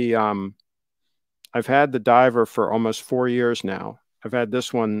had the Diver for almost 4 years now. I've had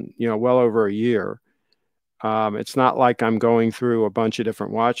this one, you know, well over a year. It's not like I'm going through a bunch of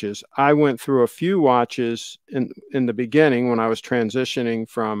different watches. I went through a few watches in the beginning when I was transitioning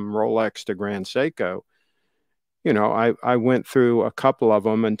from Rolex to Grand Seiko. You know, I went through a couple of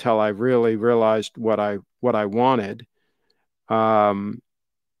them until I really realized what I wanted. And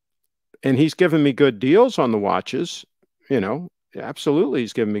he's given me good deals on the watches, you know. Absolutely,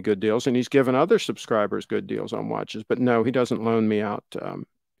 he's given me good deals, and he's given other subscribers good deals on watches. But no, he doesn't loan me out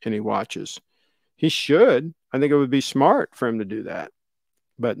any watches. He should. I think it would be smart for him to do that.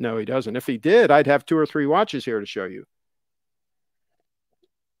 But no, he doesn't. If he did, I'd have 2 or 3 watches here to show you.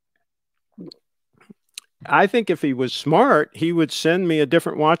 I think if he was smart, he would send me a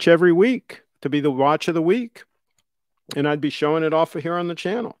different watch every week to be the watch of the week. And I'd be showing it off here on the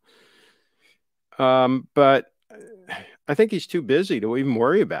channel. But I think he's too busy to even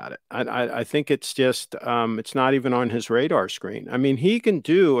worry about it. I think it's just, it's not even on his radar screen. I mean, he can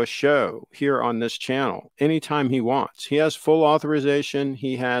do a show here on this channel anytime he wants. He has full authorization.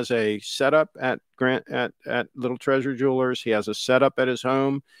 He has a setup at Little Treasure Jewelers. He has a setup at his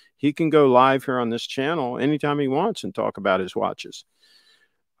home. He can go live here on this channel anytime he wants and talk about his watches.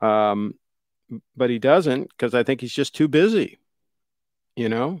 But he doesn't, because I think he's just too busy, you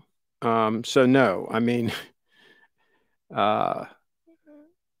know? So no, I mean,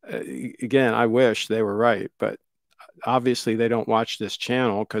 again, I wish they were right, but obviously they don't watch this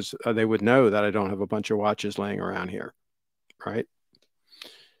channel because they would know that I don't have a bunch of watches laying around here, right?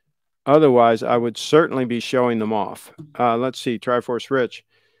 Otherwise, I would certainly be showing them off. Let's see, Triforce Rich.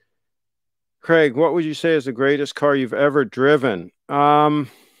 Craig, what would you say is the greatest car you've ever driven? I'll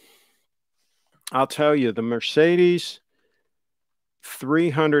tell you, the Mercedes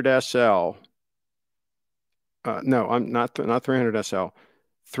 300 SL. No, I'm not 300 SL.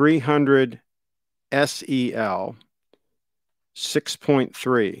 300 SEL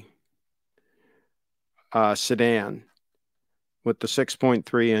 6.3 sedan with the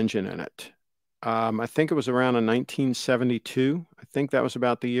 6.3 engine in it. I think it was around in 1972. I think that was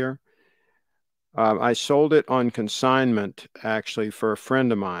about the year. I sold it on consignment, actually, for a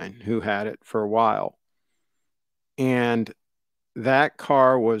friend of mine who had it for a while. And that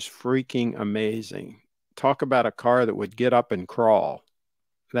car was freaking amazing. Talk about a car that would get up and crawl.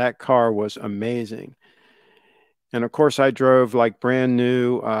 That car was amazing. And of course, I drove like brand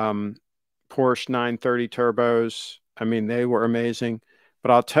new Porsche 930 turbos. I mean, they were amazing.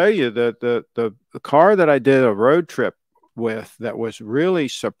 But I'll tell you that the car that I did a road trip with that was really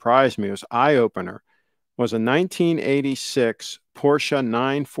surprised me, was eye-opener, was a 1986 Porsche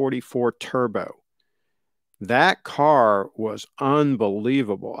 944 Turbo. That car was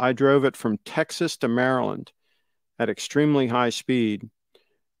unbelievable. I drove it from Texas to Maryland at extremely high speed,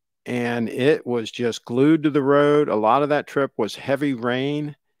 and it was just glued to the road. A lot of that trip was heavy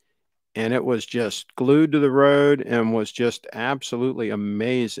rain, and it was just glued to the road and was just absolutely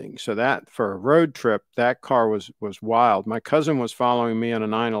amazing. So that for a road trip, that car was wild. My cousin was following me on a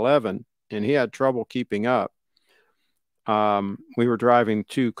 911, and he had trouble keeping up. We were driving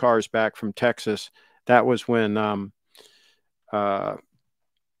 2 cars back from Texas. That was when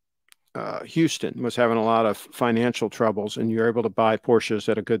Houston was having a lot of financial troubles, and you're able to buy Porsches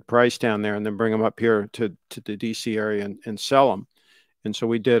at a good price down there and then bring them up here to the DC area and sell them. And so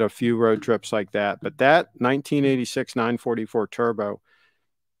we did a few road trips like that. But that 1986 944 Turbo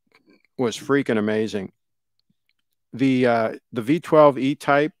was freaking amazing. The V12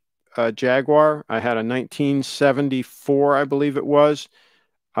 E-Type Jaguar, I had a 1974, I believe it was,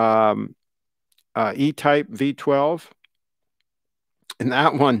 E-Type V12. And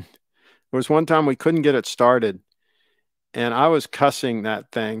that one, there was one time we couldn't get it started, and I was cussing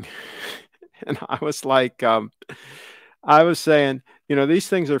that thing. And I was like, I was saying, you know, these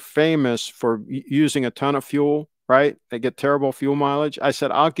things are famous for using a ton of fuel, right? They get terrible fuel mileage. I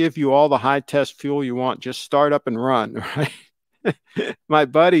said, I'll give you all the high test fuel you want. Just start up and run, right? My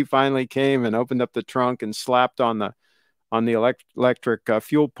buddy finally came and opened up the trunk and slapped on the electric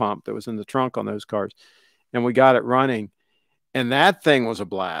fuel pump that was in the trunk on those cars, and we got it running. And that thing was a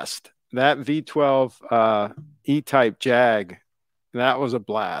blast. That V12 E-Type Jag, that was a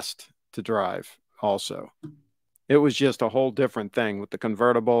blast to drive also. It was just a whole different thing with the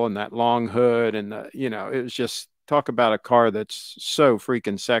convertible and that long hood, and you know, it was just, talk about a car that's so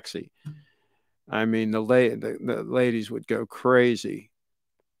freaking sexy. I mean, the ladies would go crazy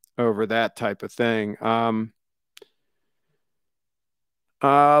over that type of thing.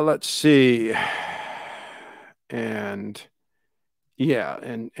 Let's see. And yeah,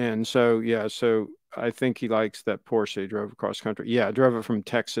 and so yeah, so I think he likes that Porsche he drove across country. Yeah, I drove it from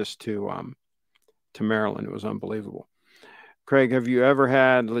Texas to Maryland. It was unbelievable. Craig, have you ever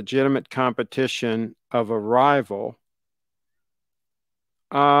had legitimate competition of a rival?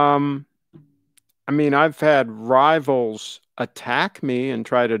 I mean, I've had rivals attack me and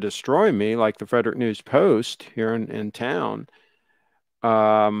try to destroy me, like the Frederick News Post here in town.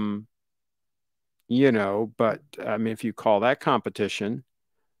 You know, but I mean, if you call that competition,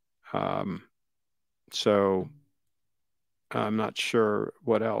 so I'm not sure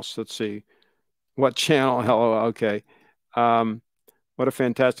what else. Let's see. What channel? Hello. Okay. What a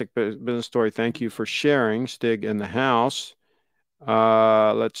fantastic business story. Thank you for sharing. Stig in the house.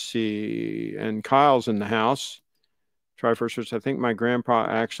 Let's see. And Kyle's in the house. Try first. I think my grandpa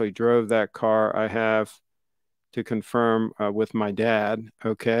actually drove that car. I have to confirm with my dad.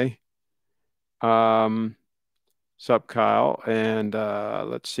 Okay. Sup, Kyle. And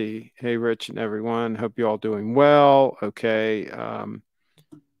let's see. Hey, Rich and everyone. Hope you all doing well. Okay.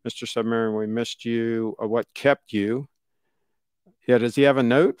 Mr. Submarine, we missed you. What kept you? Yeah, does he have a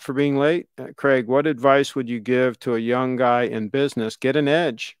note for being late? Craig, what advice would you give to a young guy in business? Get an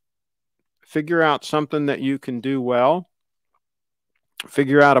edge. Figure out something that you can do well.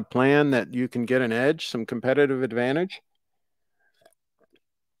 Figure out a plan that you can get an edge, some competitive advantage.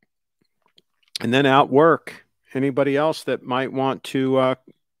 And then outwork anybody else that might want to,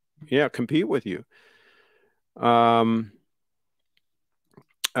 compete with you.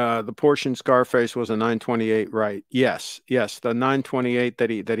 The Porsche in Scarface was a 928, right? Yes, the 928 that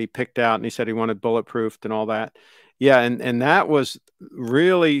he picked out, and he said he wanted bulletproofed and all that. Yeah, and that was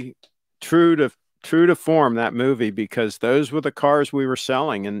really true to form, that movie, because those were the cars we were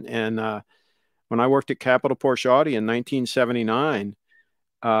selling. And when I worked at Capital Porsche Audi in 1979,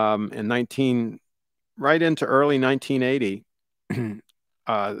 and right into early 1980.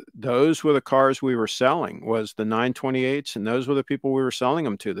 Those were the cars we were selling, was the 928s, and those were the people we were selling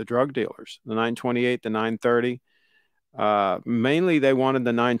them to, the drug dealers. The 928, the 930. Mainly they wanted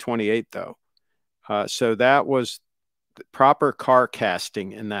the 928 though. So that was the proper car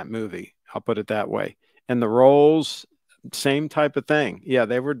casting in that movie. I'll put it that way. And the Rolls, same type of thing. Yeah,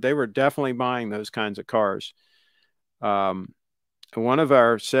 they were definitely buying those kinds of cars. One of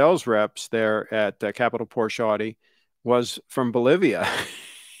our sales reps there at Capital Porsche Audi was from Bolivia.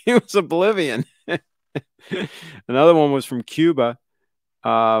 He was a Bolivian. Another one was from Cuba. They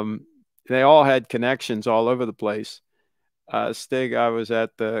all had connections all over the place. Stig, I was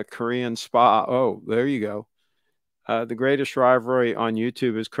at the Korean spa. Oh, there you go. The greatest rivalry on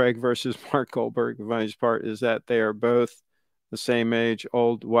YouTube is Craig versus Mark Goldberg. The funniest part is that they are both the same age,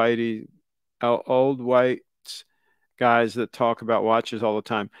 old white guys that talk about watches all the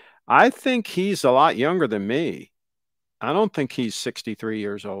time. I think he's a lot younger than me. I don't think he's 63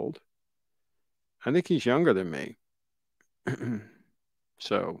 years old. I think he's younger than me.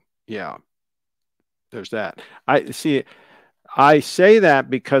 So, yeah, there's that. I see. I say that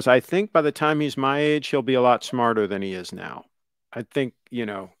because I think by the time he's my age, he'll be a lot smarter than he is now. I think, you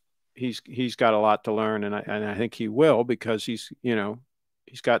know, he's got a lot to learn, and I think he will, because he's, you know,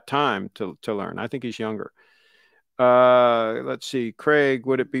 he's got time to learn. I think he's younger. Let's see. Craig,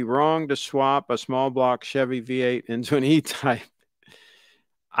 would it be wrong to swap a small block Chevy V8 into an E-Type?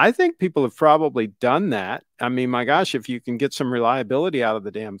 I think people have probably done that. I mean, my gosh, if you can get some reliability out of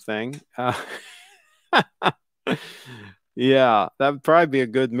the damn thing. Yeah, that would probably be a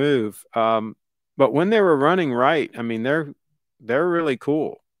good move. But when they were running right, I mean, they're really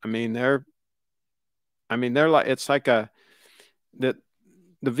cool. I mean, they're like, it's like the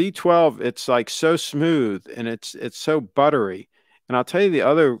V12, it's like so smooth, and it's so buttery. And I'll tell you, the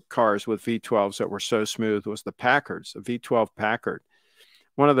other cars with V12s that were so smooth was the Packards, the V12 Packard.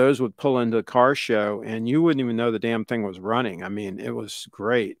 One of those would pull into the car show and you wouldn't even know the damn thing was running. I mean, it was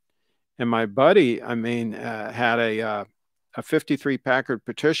great. And my buddy, I mean, had a 53 Packard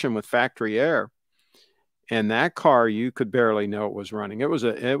Petition with factory air. And that car, you could barely know it was running. It was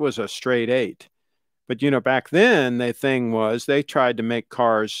a straight 8. But, you know, back then, the thing was they tried to make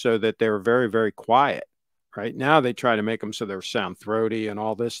cars so that they were very, very quiet. Right now, they try to make them so they sound throaty and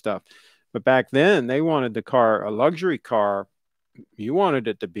all this stuff. But back then, they wanted the car, a luxury car, you wanted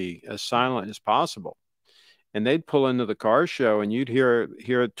it to be as silent as possible. And they'd pull into the car show and you'd hear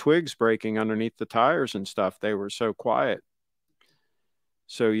twigs breaking underneath the tires and stuff. They were so quiet.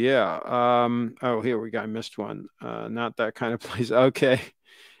 So, yeah. Oh, here we go. I missed one. Not that kind of place. Okay.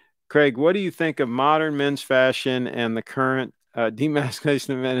 Craig, what do you think of modern men's fashion and the current demasculation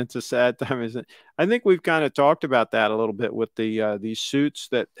of men? It's a sad time, isn't it? I think we've kind of talked about that a little bit with the these suits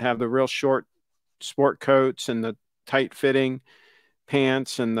that have the real short sport coats and the tight fitting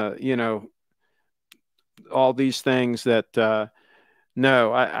pants and the, you know, all these things that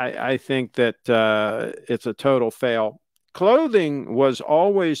no, I think that it's a total fail. Clothing was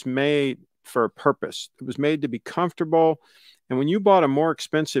always made for a purpose. It was made to be comfortable. And when you bought a more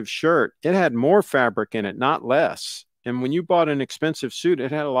expensive shirt, it had more fabric in it, not less. And when you bought an expensive suit,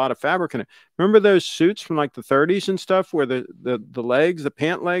 it had a lot of fabric in it. Remember those suits from like the 30s and stuff where the legs, the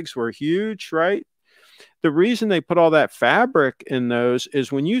pant legs were huge, right? The reason they put all that fabric in those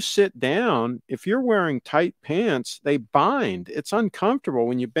is when you sit down, if you're wearing tight pants, they bind. It's uncomfortable.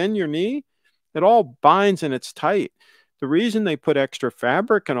 When you bend your knee, it all binds and it's tight. The reason they put extra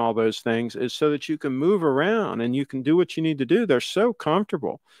fabric and all those things is so that you can move around and you can do what you need to do. They're so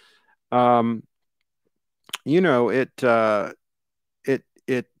comfortable. You know, it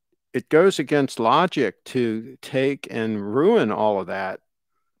goes against logic to take and ruin all of that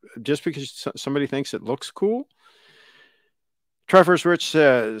just because somebody thinks it looks cool. Trevor's Rich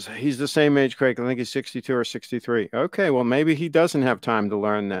says he's the same age, Craig. I think he's 62 or 63. Okay, well, maybe he doesn't have time to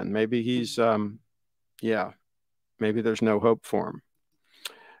learn then. Maybe he's, yeah, maybe there's no hope for him.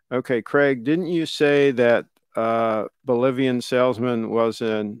 Okay, Craig, didn't you say that Bolivian salesman was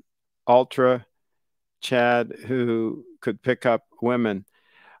an ultra Chad who could pick up women?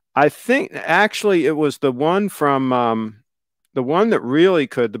 I think actually it was the one from the one that really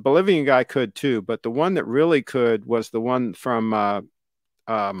could. The Bolivian guy could too, but the one that really could was the one from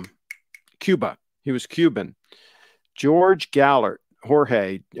Cuba. He was Cuban. George Gallert,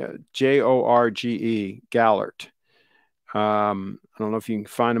 Jorge, Jorge Gallert. I don't know if you can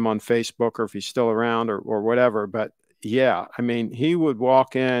find him on Facebook or if he's still around or whatever, but yeah, I mean, he would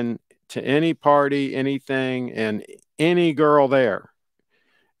walk in to any party, anything, and any girl there,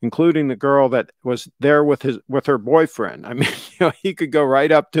 including the girl that was there with her boyfriend. I mean, you know, he could go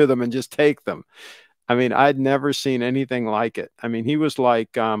right up to them and just take them. I mean, I'd never seen anything like it. I mean, he was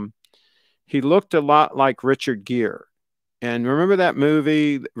like, he looked a lot like Richard Gere. And remember that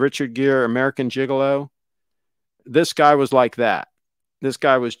movie, Richard Gere, American Gigolo? This guy was like that. This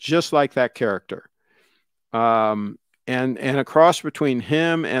guy was just like that character. And a cross between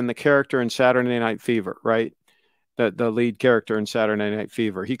him and the character in Saturday Night Fever, right? The lead character in Saturday Night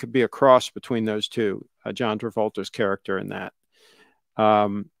Fever. He could be a cross between those two, John Travolta's character in that. I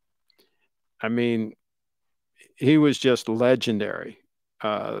mean, he was just legendary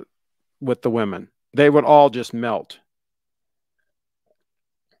with the women. They would all just melt.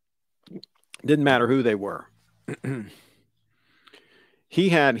 Didn't matter who they were.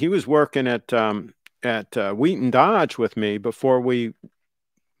 He was working at Wheaton Dodge with me before we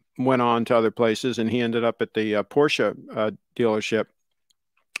went on to other places, and he ended up at the Porsche dealership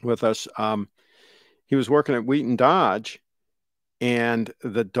with us. He was working at Wheaton Dodge, and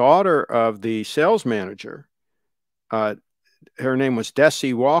the daughter of the sales manager, her name was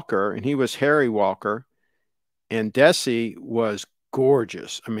Desi Walker, and he was Harry Walker, and Desi was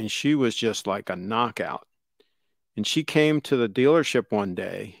gorgeous. I mean, she was just like a knockout. And she came to the dealership one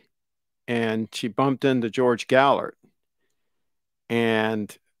day and she bumped into George Gallert.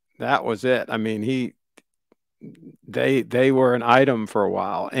 And that was it. I mean, they were an item for a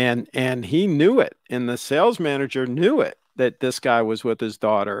while, and he knew it, and the sales manager knew it, that this guy was with his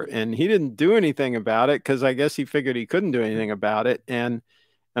daughter, and he didn't do anything about it because I guess he figured he couldn't do anything about it. And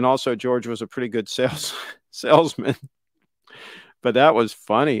also George was a pretty good salesman. But that was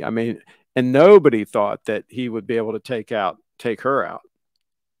funny. I mean, and nobody thought that he would be able to take her out.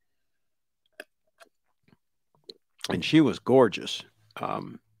 And she was gorgeous. But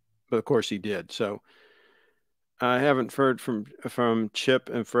of course he did. So I haven't heard from Chip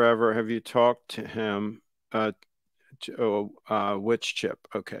in forever. Have you talked to him? Which Chip?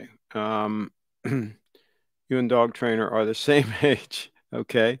 Okay. You and Dog Trainer are the same age.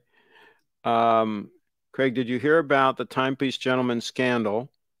 Okay. Craig, did you hear about the Timepiece Gentleman scandal?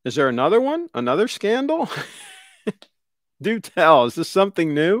 Is there another one? Another scandal? Do tell. Is this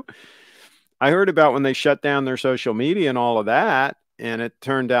something new? I heard about when they shut down their social media and all of that, and it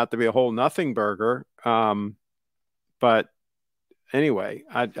turned out to be a whole nothing burger. But anyway,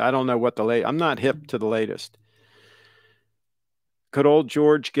 I don't know what I'm not hip to the latest. Could old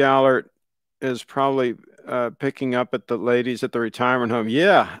George Gallert is probably picking up at the ladies at the retirement home.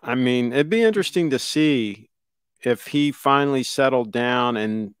 Yeah, I mean, it'd be interesting to see if he finally settled down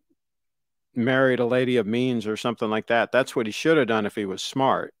and married a lady of means or something like that. That's what he should have done if he was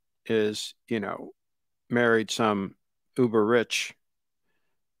smart, is, married some uber rich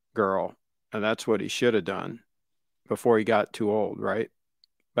girl. And that's what he should have done before he got too old, right?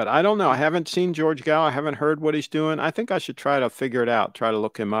 But I don't know. I haven't seen George Gallert. I haven't heard what he's doing. I think I should try to figure it out, try to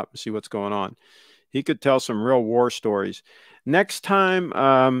look him up and see what's going on. He could tell some real war stories. Next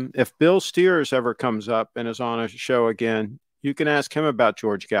time, if Bill Steers ever comes up and is on a show again, you can ask him about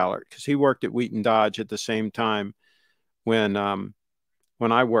George Gallert, because he worked at Wheaton Dodge at the same time when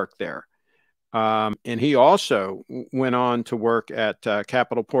I worked there. And he also went on to work at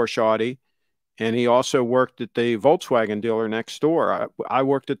Capital Porsche Audi. And he also worked at the Volkswagen dealer next door. I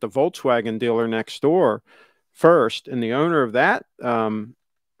worked at the Volkswagen dealer next door first, and the owner of that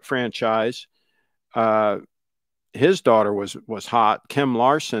franchise, his daughter was hot, Kim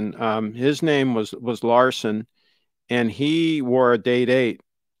Larson. His name was Larson, and he wore a date 8.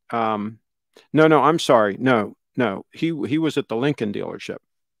 No, I'm sorry. No. He was at the Lincoln dealership,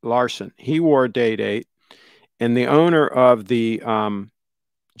 Larson. He wore a date 8, and the owner of the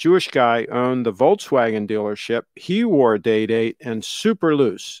Jewish guy owned the Volkswagen dealership. He wore a date 8 and super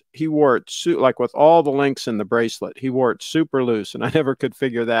loose. He wore it like with all the links in the bracelet. He wore it super loose, and I never could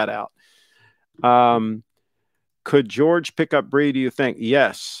figure that out. Could George pick up Bree, do you think?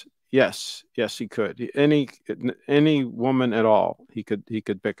 Yes, he could. Any woman at all, he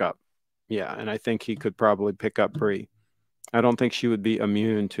could pick up. Yeah, and I think he could probably pick up Bree. I don't think she would be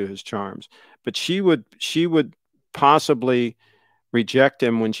immune to his charms, but she would possibly reject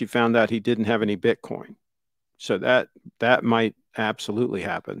him when she found out he didn't have any Bitcoin. So that might absolutely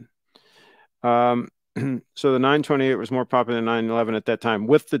happen. So the 928 was more popular than 911 at that time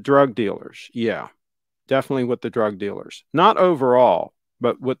with the drug dealers. Yeah, definitely with the drug dealers. Not overall,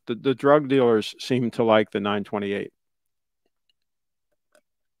 but with the drug dealers seemed to like the 928.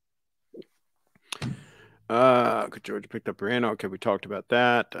 George picked up Brianna. Okay, we talked about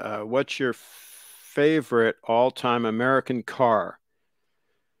that. What's your favorite all-time American car?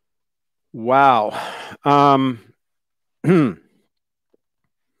 Wow. Tell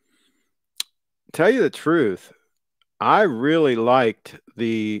you the truth, I really liked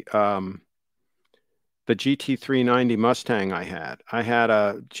the GT390 Mustang I had. I had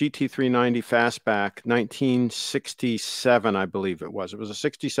a GT390 Fastback, 1967, I believe it was. It was a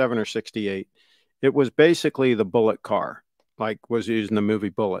 67 or 68. It was basically the Bullet car, like was used in the movie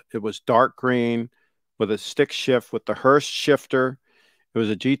Bullet. It was dark green with a stick shift with the Hurst shifter. It was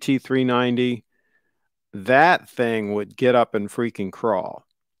a GT390. That thing would get up and freaking crawl.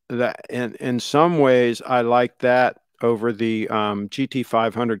 That, and in some ways, I liked that over the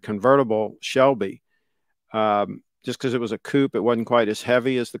GT500 convertible Shelby, just because it was a coupe. It wasn't quite as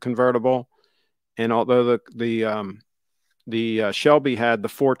heavy as the convertible, and although the Shelby had the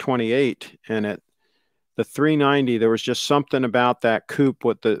 428 in it, the 390, there was just something about that coupe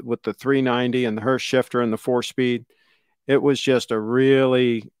with the 390 and the Hurst shifter and the 4-speed. It was just a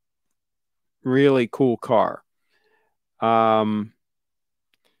really, really cool car.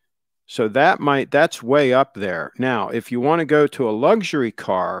 So that's way up there. Now, if you want to go to a luxury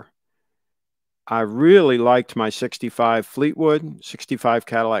car, I really liked my 65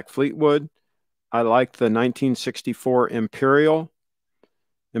 Cadillac Fleetwood. I liked the 1964 Imperial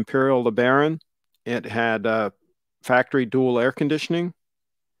LeBaron. It had factory dual air conditioning.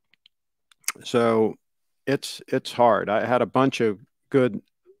 So it's hard. I had a bunch of good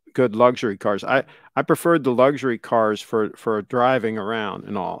luxury cars. I preferred the luxury cars for driving around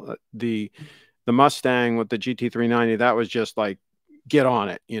and all. The Mustang with the GT390, that was just like, get on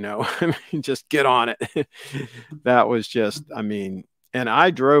it, you know. I mean, just get on it. That was just, I mean, and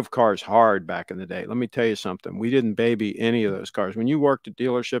I drove cars hard back in the day. Let me tell you something. We didn't baby any of those cars. When you worked at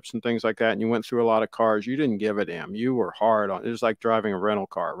dealerships and things like that, and you went through a lot of cars, you didn't give a damn. You were hard on it. Was like driving a rental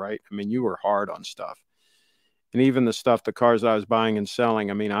car, right? I mean, you were hard on stuff. And even the stuff, the cars I was buying and selling,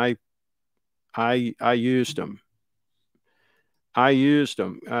 I mean, I used them. I used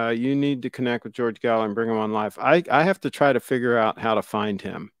them. You need to connect with George Gallagher and bring him on live. I have to try to figure out how to find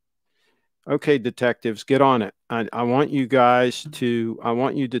him. Okay, detectives, get on it. I want you guys to, I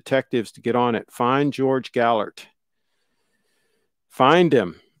want you detectives to get on it. Find George Gallert. Find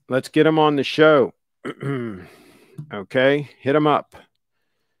him. Let's get him on the show. Okay, hit him up.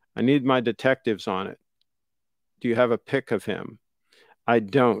 I need my detectives on it. Do you have a pic of him? I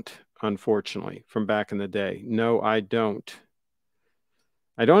don't, unfortunately, from back in the day. No, I don't.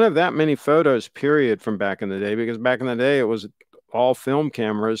 I don't have that many photos, period, from back in the day, because back in the day, it was all film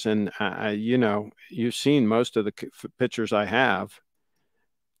cameras. And, you know, you've seen most of the pictures I have.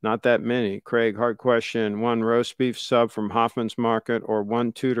 Not that many. Craig, hard question. One roast beef sub from Hoffman's Market or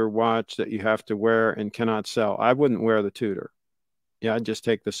one Tudor watch that you have to wear and cannot sell. I wouldn't wear the Tudor. Yeah, I'd just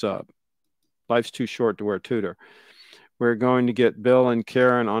take the sub. Life's too short to wear Tudor. We're going to get Bill and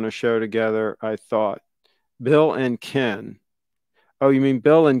Karen on a show together, I thought. Bill and Ken. Oh, you mean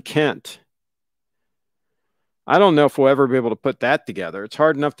Bill and Kent? I don't know if we'll ever be able to put that together. It's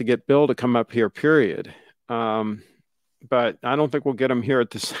hard enough to get Bill to come up here, period. But I don't think we'll get him here at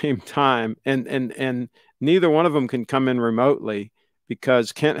the same time. And neither one of them can come in remotely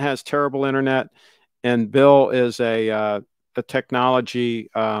because Kent has terrible internet and Bill is a technology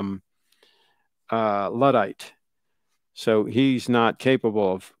Luddite. So he's not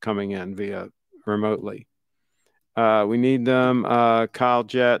capable of coming in via remotely. We need them. Kyle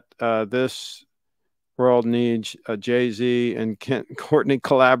Jett, this world needs a Jay-Z and Kent and Courtney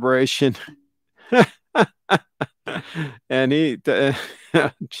collaboration. And he,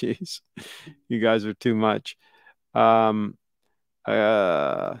 jeez, you guys are too much. I'll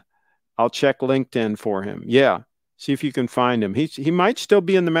check LinkedIn for him. Yeah. See if you can find him. He might still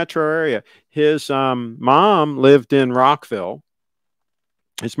be in the metro area. His mom lived in Rockville.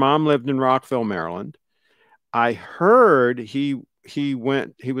 His mom lived in Rockville, Maryland. I heard he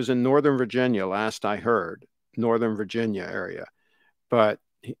was in Northern Virginia last I heard, Northern Virginia area. But,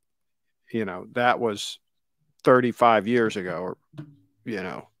 you know, that was 35 years ago, or, you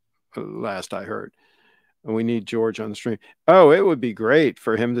know, last I heard. And we need George on the stream. Oh, it would be great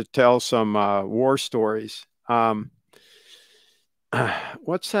for him to tell some war stories.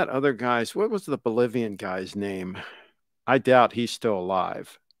 What's that other guy's? What was the Bolivian guy's name? I doubt he's still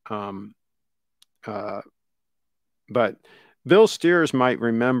alive. But Bill Steers might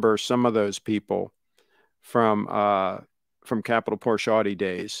remember some of those people from Capital Porsche Audi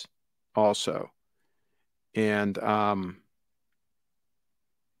days also. And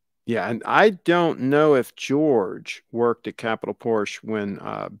yeah, and I don't know if George worked at Capital Porsche when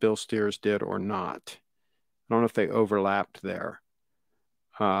Bill Steers did or not. I don't know if they overlapped there.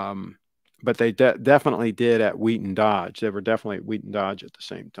 But they definitely did at Wheaton Dodge. They were definitely at Wheaton Dodge at the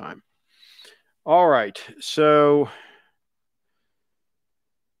same time. All right, so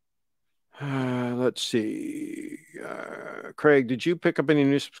let's see. Craig, did you pick up any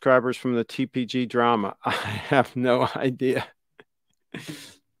new subscribers from the TPG drama? I have no idea.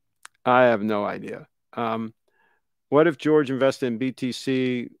 I have no idea. What if George invested in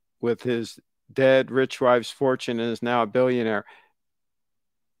BTC with his dead rich wife's fortune and is now a billionaire?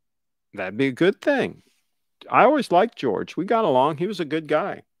 That'd be a good thing. I always liked George. We got along. He was a good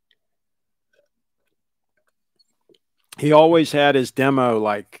guy. He always had his demo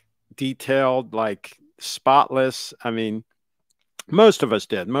like detailed, like spotless. I mean, most of us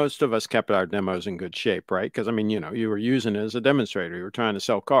did. Most of us kept our demos in good shape, right? Because, I mean, you know, you were using it as a demonstrator. You were trying to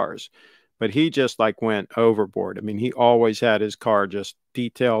sell cars. But he just like went overboard. I mean, he always had his car just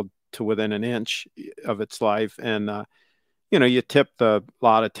detailed to within an inch of its life. And, you know, you tip the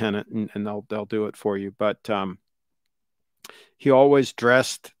lot attendant and they'll do it for you. But he always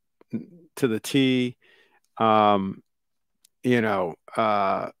dressed to the T. You know,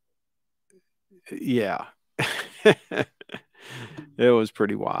 yeah. It was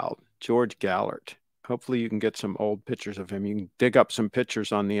pretty wild. George Gallert. Hopefully you can get some old pictures of him. You can dig up some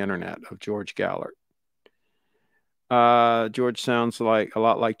pictures on the internet of George Gallert. George sounds like a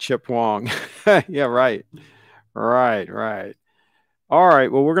lot like Chip Wong. Yeah, right. Right, right. All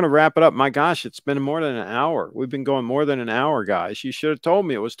right. Well, we're going to wrap it up. My gosh, it's been more than an hour. We've been going more than an hour, guys. You should have told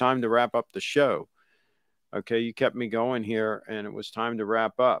me it was time to wrap up the show. Okay. You kept me going here, and it was time to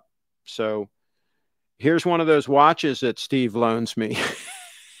wrap up. So here's one of those watches that Steve loans me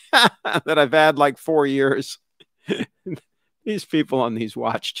that I've had like 4 years. These people on these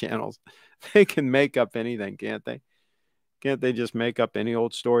watch channels, they can make up anything, can't they? Can't they just make up any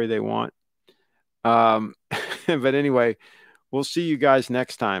old story they want? But anyway, we'll see you guys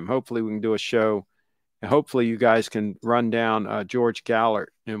next time. Hopefully we can do a show. Hopefully you guys can run down George Gallert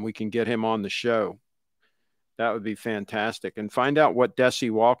and we can get him on the show. That would be fantastic. And find out what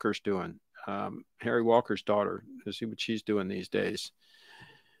Desi Walker's doing. Harry Walker's daughter, to see what she's doing these days.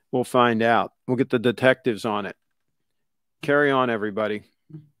 We'll find out. We'll get the detectives on it. Carry on, everybody.